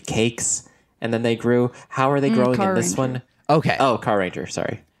 they ate cakes and then they grew. How are they growing in Car this Ranger. one? Okay. Oh, Car Ranger.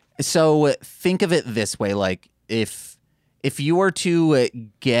 Sorry. So think of it this way: like if you were to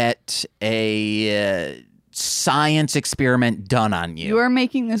get a science experiment done on you. You are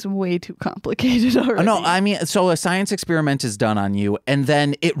making this way too complicated already. No, I mean, so a science experiment is done on you, and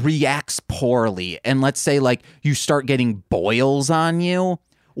then it reacts poorly. And let's say, like, you start getting boils on you.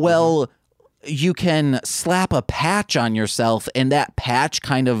 Well, you can slap a patch on yourself, and that patch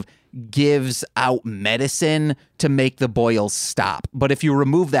kind of gives out medicine to make the boils stop. But if you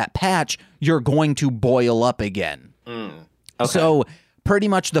remove that patch, you're going to boil up again. Okay. So pretty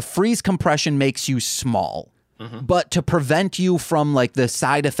much the freeze compression makes you small. But to prevent you from like the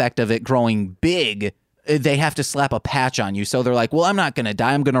side effect of it growing big, they have to slap a patch on you. So they're like, well, I'm not going to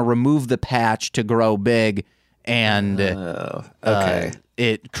die. I'm going to remove the patch to grow big. And okay.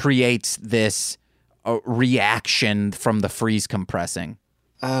 it creates this reaction from the freeze compressing.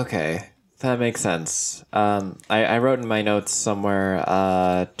 Okay, that makes sense. I wrote in my notes somewhere.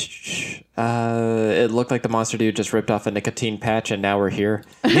 It looked like the monster dude just ripped off a nicotine patch, and now we're here.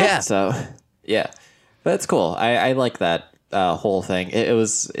 Yeah. So, yeah, but it's cool. I like that whole thing.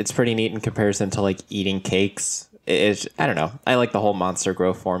 It's pretty neat in comparison to like eating cakes. I don't know. I like the whole monster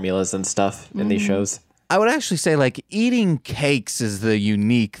growth formulas and stuff in these shows. I would actually say like eating cakes is the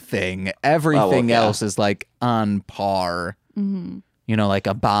unique thing. Everything yeah. else is like on par. You know, like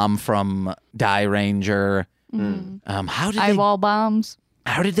a bomb from Die Ranger. Eyeball bombs.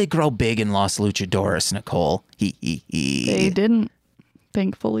 How did they grow big in Los Luchadores, Nicole? They didn't,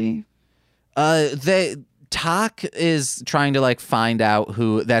 thankfully. Tak is trying to like find out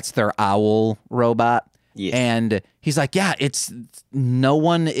who that's their owl robot. Yeah. And he's like, yeah, it's no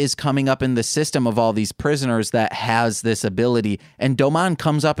one is coming up in the system of all these prisoners that has this ability. And Domon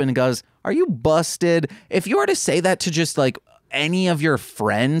comes up and goes, are you busted? If you were to say that to just like any of your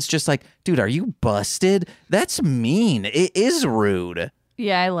friends, just like, dude, are you busted? That's mean. It is rude.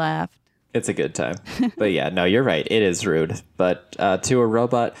 Yeah, I laughed. It's a good time. But yeah, no, you're right. It is rude. But to a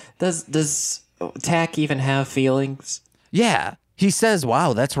robot, does Tak even have feelings? Yeah. He says,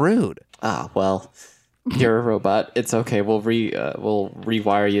 wow, that's rude. Ah, well, you're a robot. It's okay. We'll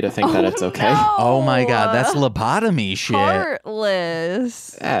rewire you to think that it's okay. No! Oh my God, that's lobotomy shit.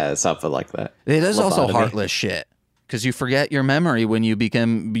 Heartless. Something like that. It is also Lobotomy. heartless shit. Because you forget your memory when you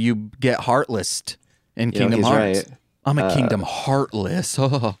get heartless in Kingdom he's Hearts. right. I'm a Kingdom Heartless.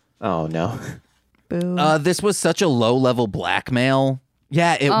 Oh no. Boo. This was such a low level blackmail.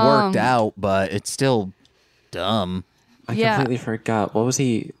 Yeah, it worked out, but it's still dumb. I Yeah. completely forgot. What was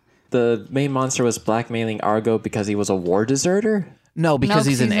he? The main monster was blackmailing Argo because he was a war deserter? No, because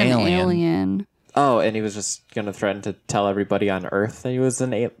he's an alien. alien. Oh, and he was just going to threaten to tell everybody on Earth that he was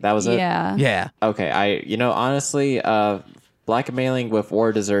an alien. That was it? Yeah. Yeah. Okay, honestly, blackmailing with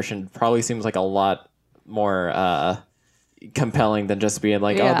war desertion probably seems like a lot more compelling than just being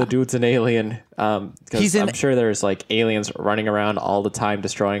like, Yeah. oh, the dude's an alien. He's Because an- I'm sure there's like aliens running around all the time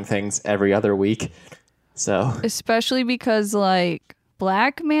destroying things every other week. So, Especially because, like,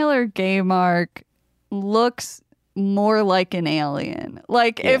 Blackmailer Gaymark looks more like an alien.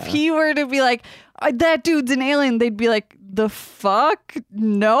 Like, if Yeah. he were to be like, that dude's an alien, they'd be like, the fuck?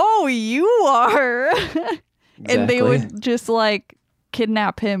 No, you are. And they Exactly. would just, like,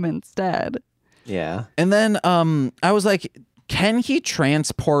 kidnap him instead. yeah. And then I was like, can he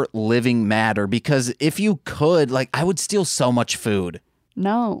transport living matter? Because if you could, like, I would steal so much food.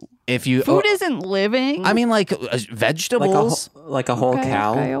 No. If you Food isn't living. I mean, like vegetables. Like a whole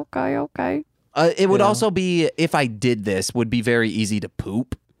cow. Okay. It would Yeah. also be, if I did this, would be very easy to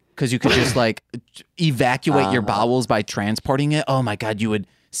poop because you could just like evacuate your bowels by transporting it. Oh my God, you would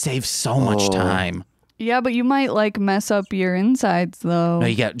save so much time. Yeah, but you might, like, mess up your insides, though. No,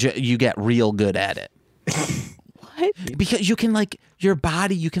 you get real good at it. What? Because you can like your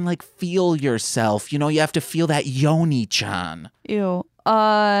body, you can like feel yourself. You know, you have to feel that yoni-chan. Ew.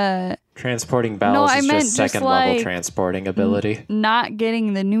 Transporting bowels I is meant just just second level like- transporting ability. Not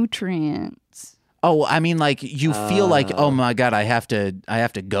getting the nutrients. Oh, I mean, like you feel like, oh my God, I have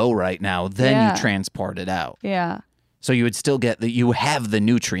to go right now. Then Yeah. you transport it out. Yeah, So you would still you have the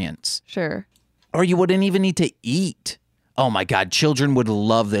nutrients. sure. Or you wouldn't even need to eat. Oh my God, children would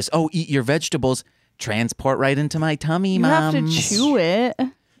love this. Oh, eat your vegetables. Transport right into my tummy, You Mom. have to chew it.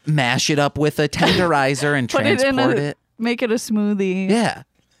 mash it up with a tenderizer and Put it in transport it. make it a smoothie. Yeah.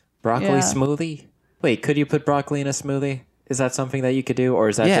 Broccoli Yeah. smoothie? Wait, could you put broccoli in a smoothie? Is that something that you could do? Or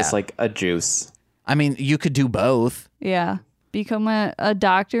is that Yeah. just like a juice? I mean, you could do both. Yeah. Become a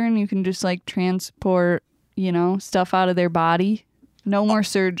doctor and you can just like transport, stuff out of their body. No more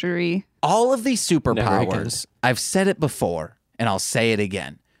surgery. All of these Never superpowers, I've said it before and I'll say it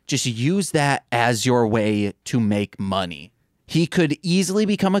again. Just use that as your way to make money. He could easily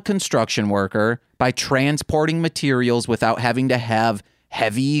become a construction worker by transporting materials without having to have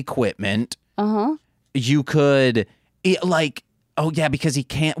heavy equipment. Uh-huh. You could, because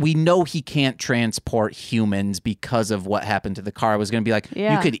we know he can't transport humans because of what happened to the car. I was going to be like,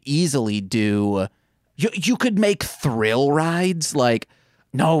 Yeah. you could easily do, you could make thrill rides. Like,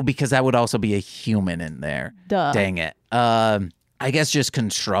 no, because that would also be a human in there. Duh. Dang it. I guess just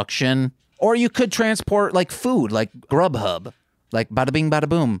construction. Or you could transport like food, like Grubhub, like bada bing, bada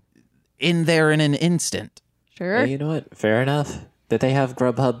boom, in there in an instant. Sure. Yeah, you know what? Fair enough. Did they have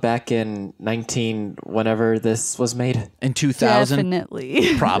Grubhub back in whenever this was made? In 2000,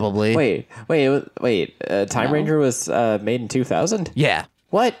 Definitely. probably. Wait. Time No. Ranger was made in 2000? Yeah.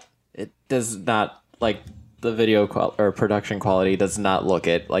 What? It does not, like, the video or production quality does not look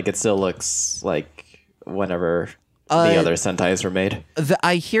it. Like, it still looks like whenever the other Sentais were made.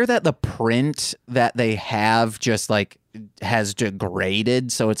 I hear that the print that they have just like has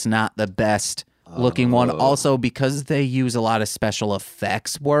degraded, so it's not the best looking one. Also, because they use a lot of special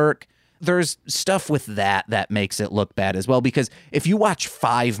effects work, there's stuff with that makes it look bad as well. Because if you watch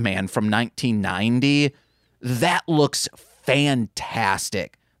Five Man from 1990, that looks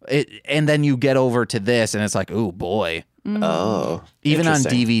fantastic. And then you get over to this, and it's like, ooh, boy. Oh. Even on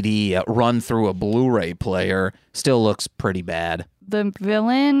interesting. DVD, run through a Blu-ray player, still looks pretty bad. The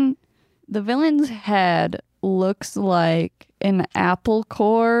villain's head looks like an apple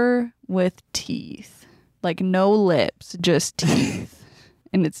core with teeth. Like no lips, just teeth.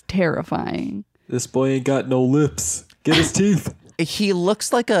 And it's terrifying. This boy ain't got no lips. Get his teeth. He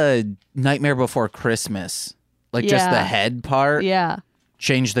looks like a Nightmare Before Christmas. Like just the Yeah. head part. Yeah.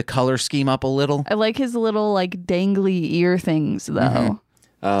 Change the color scheme up a little. I like his little like dangly ear things though.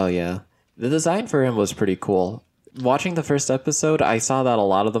 Oh, yeah. The design for him was pretty cool. Watching the first episode, I saw that a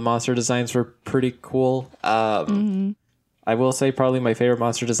lot of the monster designs were pretty cool. I will say probably my favorite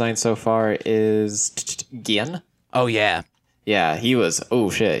monster design so far is Gien. Oh, yeah. Yeah, he was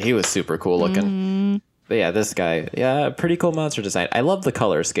super cool looking. But yeah, this guy, pretty cool monster design. I love the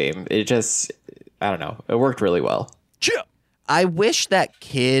color scheme. It just, I don't know, it worked really well. I wish that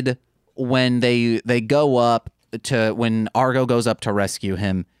kid, when they go up to, when Argo goes up to rescue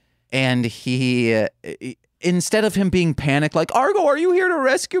him, and he, instead of him being panicked, like, Argo, are you here to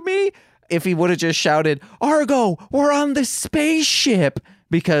rescue me? If he would have just shouted, Argo, we're on the spaceship.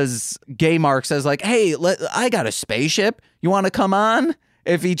 Because Gay Mark says, like, hey, I got a spaceship. You want to come on?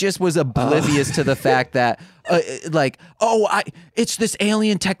 If he just was oblivious to the fact that, it's this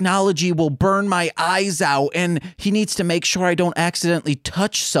alien technology will burn my eyes out, and he needs to make sure I don't accidentally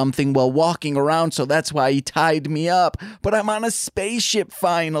touch something while walking around, so that's why he tied me up. But I'm on a spaceship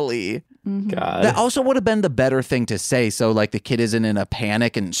finally. God. That also would have been the better thing to say, so like the kid isn't in a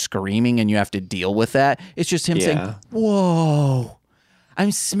panic and screaming and you have to deal with that. It's just him saying, whoa,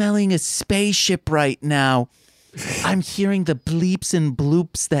 I'm smelling a spaceship right now. I'm hearing the bleeps and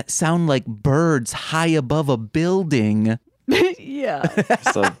bloops that sound like birds high above a building. Yeah.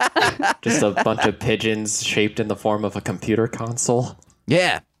 just a bunch of pigeons shaped in the form of a computer console.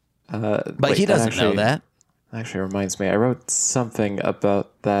 Yeah. But he doesn't know that. Actually reminds me, I wrote something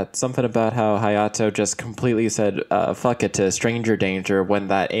about that. Something about how Hayato just completely said, fuck it to stranger danger when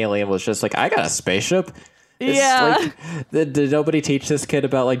that alien was just like, I got a spaceship. It's Yeah. Like, did nobody teach this kid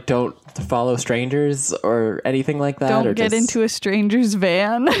about, like, don't follow strangers or anything like that? Don't or get just, into a stranger's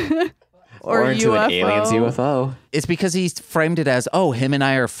van. or into UFO. an alien's UFO. It's because he's framed it as, oh, him and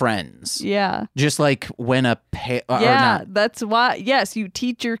I are friends. Yeah. Just like when or Yeah, not. that's why. Yes, you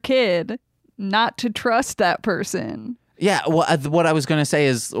teach your kid not to trust that person. Yeah, well, what I was going to say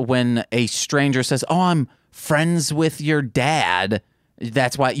is when a stranger says, oh, I'm friends with your dad,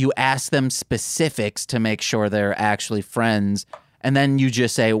 that's why you ask them specifics to make sure they're actually friends. And then you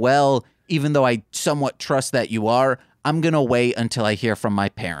just say, well, even though I somewhat trust that you are, I'm going to wait until I hear from my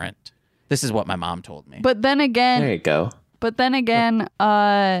parent. This is what my mom told me. But then again, There you go.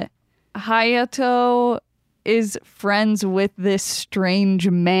 Hayato is friends with this strange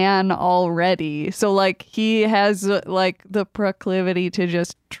man already. So like he has like the proclivity to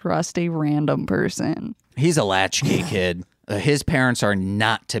just trust a random person. He's a latchkey kid. His parents are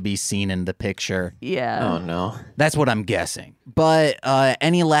not to be seen in the picture. Yeah. Oh no. That's what I'm guessing. But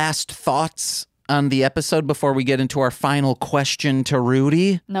any last thoughts on the episode before we get into our final question to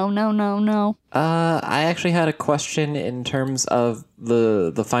Rudy? No. I actually had a question in terms of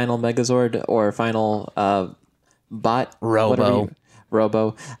the final Megazord or final bot Robo.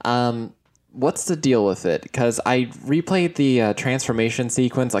 Robo. What's the deal with it? Because I replayed the transformation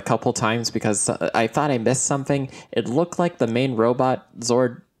sequence a couple times because I thought I missed something. It looked like the main robot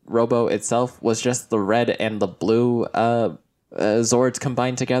Zord Robo itself was just the red and the blue Zords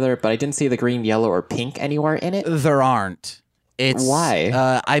combined together, but I didn't see the green, yellow, or pink anywhere in it. There aren't. It's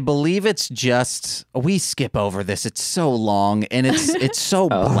Why? I believe it's just we skip over this. It's so long and it's so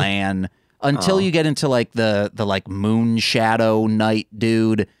bland until you get into like the like moon shadow night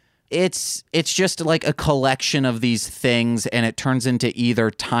dude. It's just like a collection of these things, and it turns into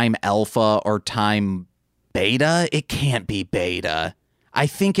either time alpha or time beta. It can't be beta. I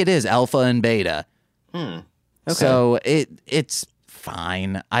think it is alpha and beta. Okay. So it's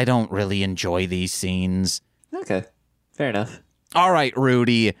fine. I don't really enjoy these scenes. Okay. Fair enough. All right,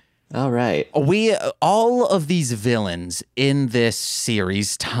 Rudy. All right. All of these villains in this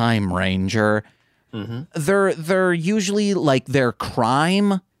series, Time Ranger, they're usually like their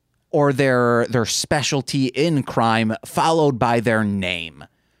crime or their specialty in crime followed by their name.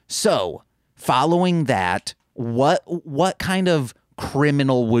 So, following that, what kind of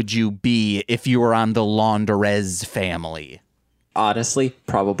criminal would you be if you were on the Laundrez family? Honestly,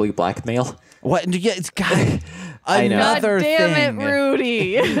 probably blackmail. What? Yeah, it's got I know. another God damn thing. it,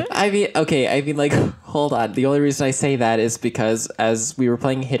 Rudy. I mean, like, hold on. The only reason I say that is because as we were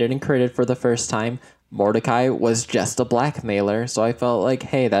playing Hidden and Critted for the first time, Mordecai was just a blackmailer, so I felt like,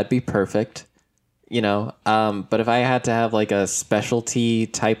 hey, that'd be perfect, you know. But if I had to have like a specialty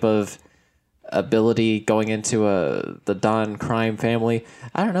type of ability going into the Don crime family,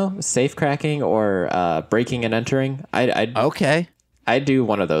 I don't know, safe cracking or breaking and entering, Okay. I'd do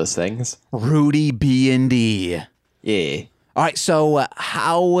one of those things. Rudy B&D. Yeah. All right, so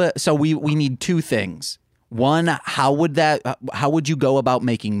so we need two things. One, how would you go about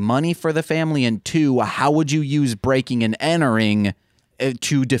making money for the family? And two, how would you use breaking and entering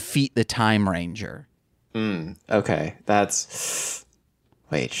to defeat the Time Ranger? Okay, that's...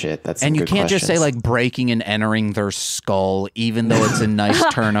 Wait, shit, that's some And you good can't just say questions. like breaking and entering their skull, even though it's a nice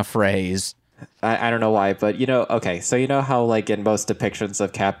turn of phrase. I don't know why, but you know, okay, so you know how like in most depictions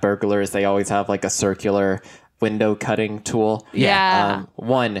of cat burglars, they always have like a circular window cutting tool? Yeah.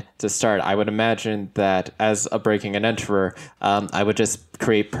 One, to start, I would imagine that as a breaking and enterer, I would just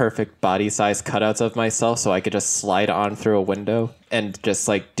create perfect body size cutouts of myself so I could just slide on through a window and just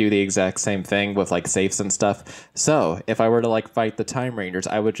like do the exact same thing with like safes and stuff. So if I were to like fight the Time Rangers,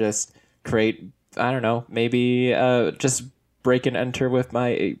 I would just create, I don't know, maybe just break and enter with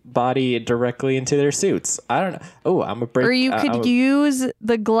my body directly into their suits. I don't know. Oh, I'm a break. Or you could use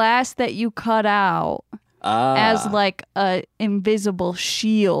the glass that you cut out as like a invisible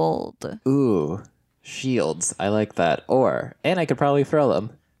shield. Ooh, shields. I like that. And I could probably throw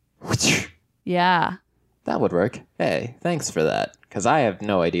them. Yeah. That would work. Hey, thanks for that. Because I have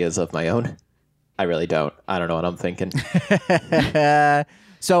no ideas of my own. I really don't. I don't know what I'm thinking.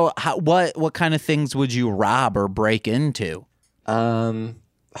 So what kind of things would you rob or break into?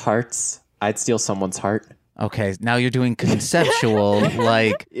 Hearts. I'd steal someone's heart. Okay, now you're doing conceptual,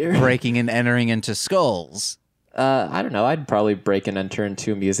 like breaking and entering into skulls. I don't know. I'd probably break and enter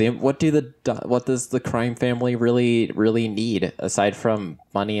into a museum. What does the crime family really need aside from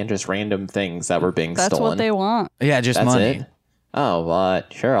money and just random things that were being That's stolen? what they want. Yeah, just That's money. it. Oh,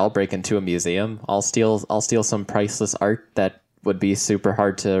 what? Sure, I'll break into a museum. I'll steal some priceless art that would be super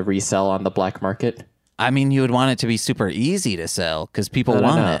hard to resell on the black market. I mean, you would want it to be super easy to sell because people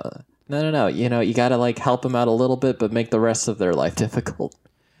want it. No. You know, you gotta like help them out a little bit, but make the rest of their life difficult.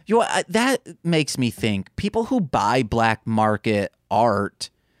 You know, that makes me think people who buy black market art,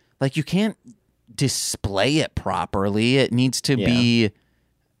 like you can't display it properly. It needs to be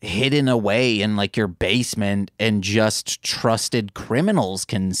hidden away in like your basement and just trusted criminals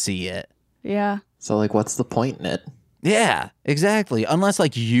can see it. Yeah. So like, what's the point in it? Yeah, exactly. Unless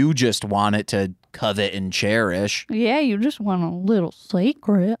like you just want it to covet and cherish. Yeah, you just want a little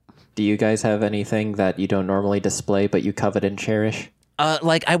secret. Do you guys have anything that you don't normally display but you covet and cherish?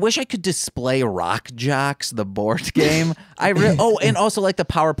 Like I wish I could display Rock Jocks, the board game. And also like the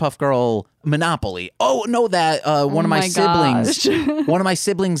Powerpuff Girl Monopoly. Oh no, that one of my siblings, one of my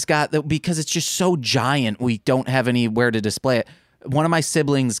siblings got that because it's just so giant. We don't have anywhere to display it. One of my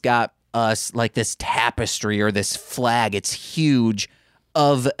siblings got us like this tapestry or this flag. It's huge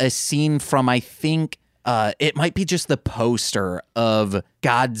of a scene from I think it might be just the poster of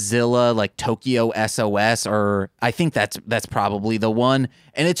Godzilla, like Tokyo SOS, or I think that's probably the one,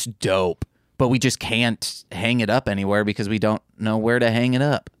 and it's dope. But we just can't hang it up anywhere because we don't know where to hang it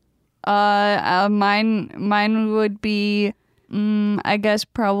up. Mine would be, I guess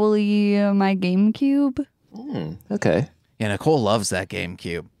probably my GameCube. Okay. Yeah, Nicole loves that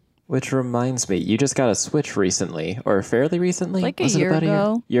GameCube. Which reminds me, you just got a Switch recently, or fairly recently? Like Was a it year about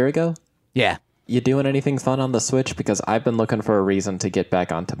ago. Year ago? Yeah. You doing anything fun on the Switch? Because I've been looking for a reason to get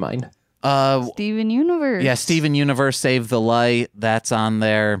back onto mine. Steven Universe. Yeah, Steven Universe Save the Light. That's on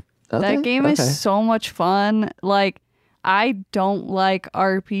there. Okay, That game is so much fun. Like, I don't like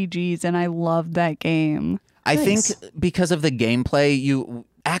RPGs, and I love that game. I Nice. think because of the gameplay,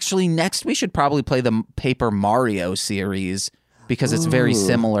 actually next we should probably play the Paper Mario series because it's very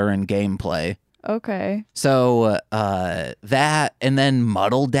similar in gameplay. Okay. So that, and then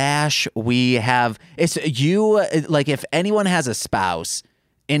Muddle Dash, it's you, like if anyone has a spouse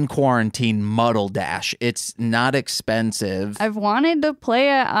in quarantine, Muddle Dash. It's not expensive. I've wanted to play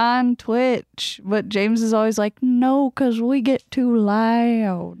it on Twitch, but James is always like, no, because we get too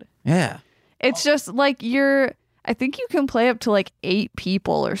loud. Yeah. It's just like I think you can play up to like 8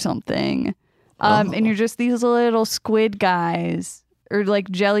 people or something. And you're just these little squid guys or like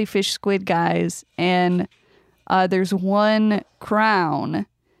jellyfish squid guys. And there's one crown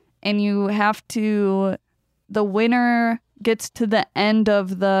and you have to, the winner gets to the end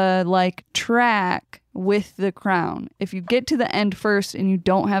of the like track with the crown. If you get to the end first and you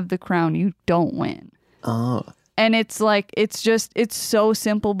don't have the crown, you don't win. Oh. And it's like, it's so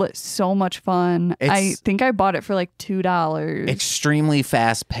simple, but so much fun. I think I bought it for like $2. Extremely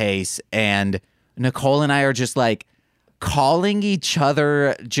fast pace. And Nicole and I are just like calling each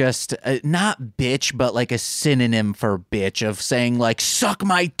other just not bitch, but like a synonym for bitch of saying like, suck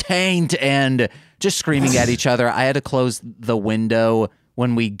my taint, and just screaming at each other. I had to close the window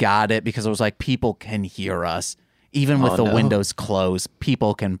when we got it because it was like, people can hear us. Even with the windows closed,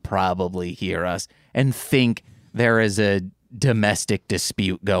 people can probably hear us and think there is a domestic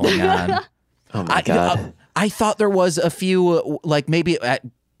dispute going on. Oh my God. I thought there was a few, like maybe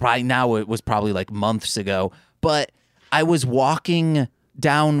right now it was probably like months ago, but I was walking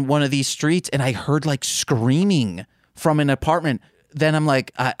down one of these streets and I heard like screaming from an apartment. Then I'm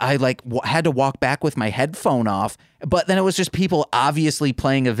like, I had to walk back with my headphone off, but then it was just people obviously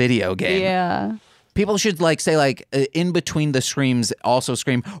playing a video game. Yeah. People should like say like in between the screams also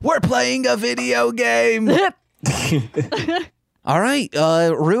scream, we're playing a video game. All right,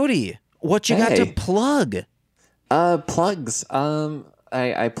 Rudy, what you got to plug? Plugs.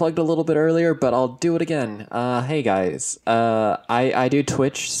 I plugged a little bit earlier, but I'll do it again. Hey guys, I do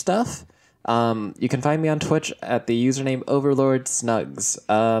Twitch stuff. You can find me on Twitch at the username Overlord Snugs.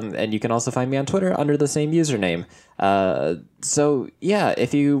 And you can also find me on Twitter under the same username. So yeah,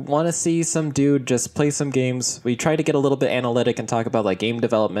 if you want to see some dude just play some games, we try to get a little bit analytic and talk about like game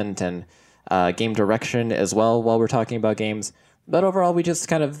development and game direction as well while we're talking about games. But overall, we just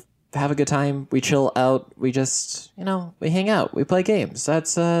kind of have a good time. We chill out. We just, we hang out. We play games.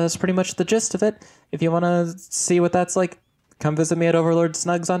 That's pretty much the gist of it. If you want to see what that's like, come visit me at Overlord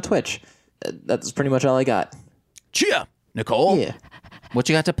Snugs on Twitch. That's pretty much all I got. Cheer, Nicole. Yeah. What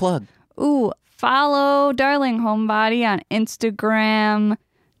you got to plug? Ooh, follow Darling Homebody on Instagram,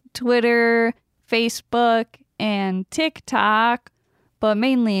 Twitter, Facebook, and TikTok, but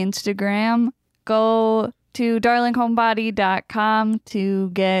mainly Instagram. Go to darlinghomebody.com to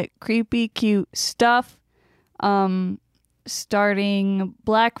get creepy, cute stuff. Starting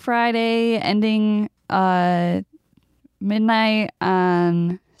Black Friday, ending midnight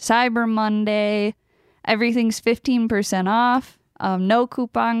on Cyber Monday. Everything's 15% off. No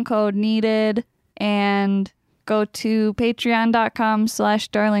coupon code needed. And go to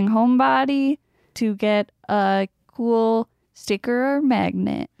patreon.com/darlinghomebody to get a cool sticker or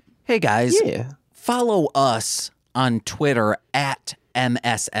magnet. Hey guys, Yeah. follow us on Twitter at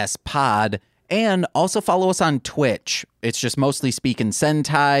MSSPod, and also follow us on Twitch. It's just mostly Speakin'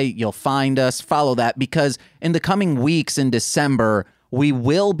 Sentai. You'll find us. Follow that because in the coming weeks in December, we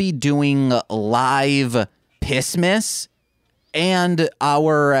will be doing live Pissmas, and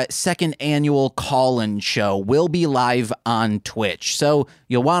our second annual call-in show will be live on Twitch. So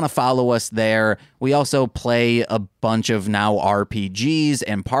you'll want to follow us there. We also play a bunch of now RPGs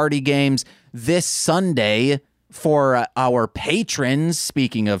and party games. This Sunday, for our patrons,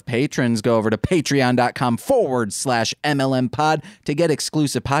 speaking of patrons, go over to patreon.com/MLMpod to get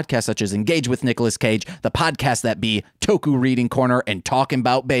exclusive podcasts such as Engage with Nicolas Cage, the podcast that be Toku Reading Corner, and Talking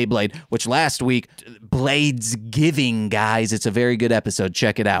About Beyblade, which last week, Blades Giving, guys. It's a very good episode.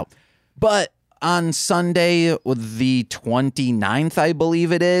 Check it out. But on Sunday, the 29th, I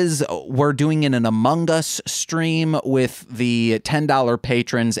believe it is, we're doing an Among Us stream with the $10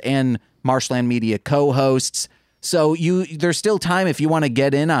 patrons and Marshland Media co-hosts. So there's still time if you want to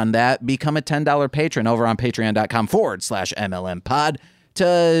get in on that. Become a $10 patron over on patreon.com/MLMpod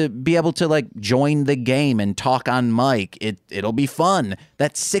to be able to like join the game and talk on mic. It'll be fun.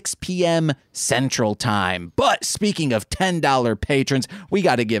 That's 6 p.m. Central Time. But speaking of $10 patrons, we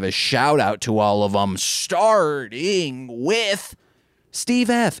got to give a shout out to all of them, starting with Steve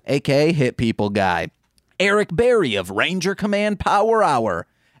F., aka Hit People Guy, Eric Berry of Ranger Command Power Hour,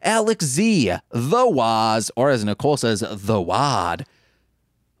 Alex Z, The Waz, or as Nicole says, The Wad,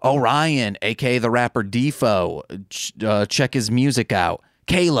 Orion, aka the rapper Defo, check his music out,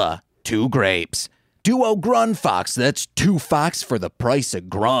 Kayla, 2 Grapes, Duo Grun Fox, that's 2 Fox for the price of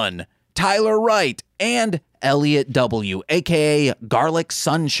Grun, Tyler Wright, and Elliot W, aka Garlic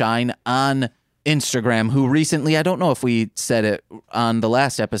Sunshine on Instagram, who recently, I don't know if we said it on the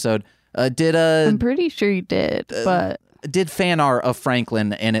last episode, I'm pretty sure you did, but did fan art of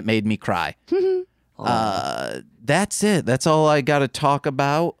Franklin, and it made me cry. That's it. That's all I got to talk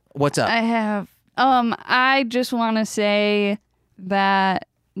about. What's up? I just want to say that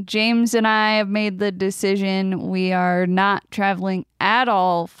James and I have made the decision. We are not traveling at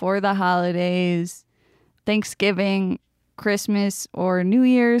all for the holidays, Thanksgiving, Christmas, or New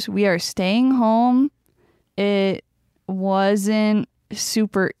Year's. We are staying home. It wasn't a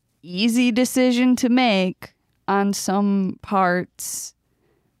super easy decision to make on some parts,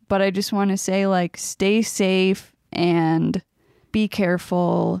 but I just want to say, like, stay safe and be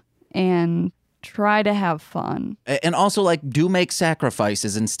careful and try to have fun. And also, like, do make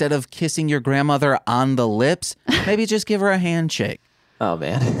sacrifices. Instead of kissing your grandmother on the lips, maybe just give her a handshake. Oh,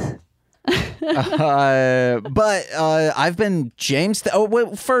 man. But I've been James.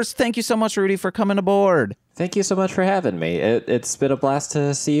 First, thank you so much, Rudy, for coming aboard. Thank you so much for having me. It's been a blast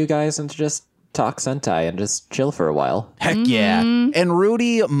to see you guys and to just talk Sentai and just chill for a while. Heck yeah. And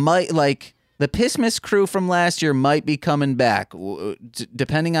Rudy might, like, the Pissmas crew from last year might be coming back,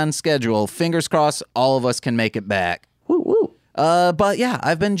 depending on schedule. Fingers crossed all of us can make it back. Woo woo. But yeah,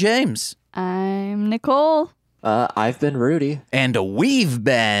 I've been James. I'm Nicole. I've been Rudy. And we've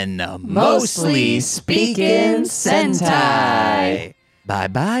been Mostly Speaking Sentai.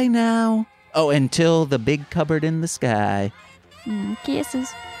 Bye-bye now. Oh, until the big cupboard in the sky.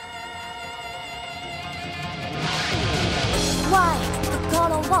 Kisses. Why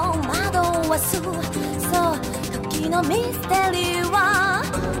心を惑わすそう時のミステリーは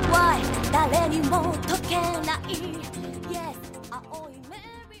Why 誰にも解けない Yes 青いメ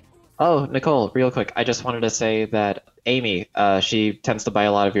リー Oh, Nicole, real quick. I just wanted to say that Amy, she tends to buy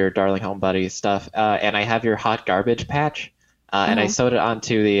a lot of your Darling Home Buddy stuff, and I have your hot garbage patch, and I sewed it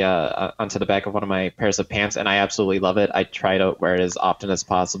onto the back of one of my pairs of pants, and I absolutely love it. I try to wear it as often as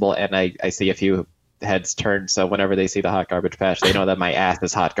possible, and I see a few heads turn, so whenever they see the hot garbage patch, they know that my ass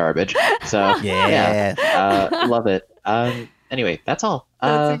is hot garbage. So yeah, love it. Anyway, that's all.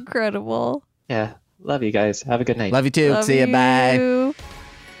 That's incredible. Yeah, love you guys. Have a good night. Love you too. Love See you. Bye. you.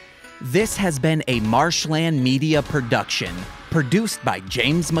 This has been a Marshland Media production, produced by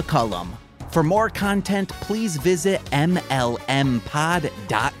James McCullum. For more content, please visit MLMpod.com.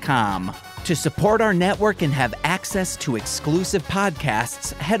 To support our network and have access to exclusive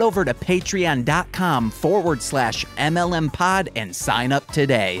podcasts, head over to patreon.com/MLMpod and sign up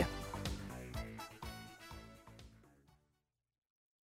today.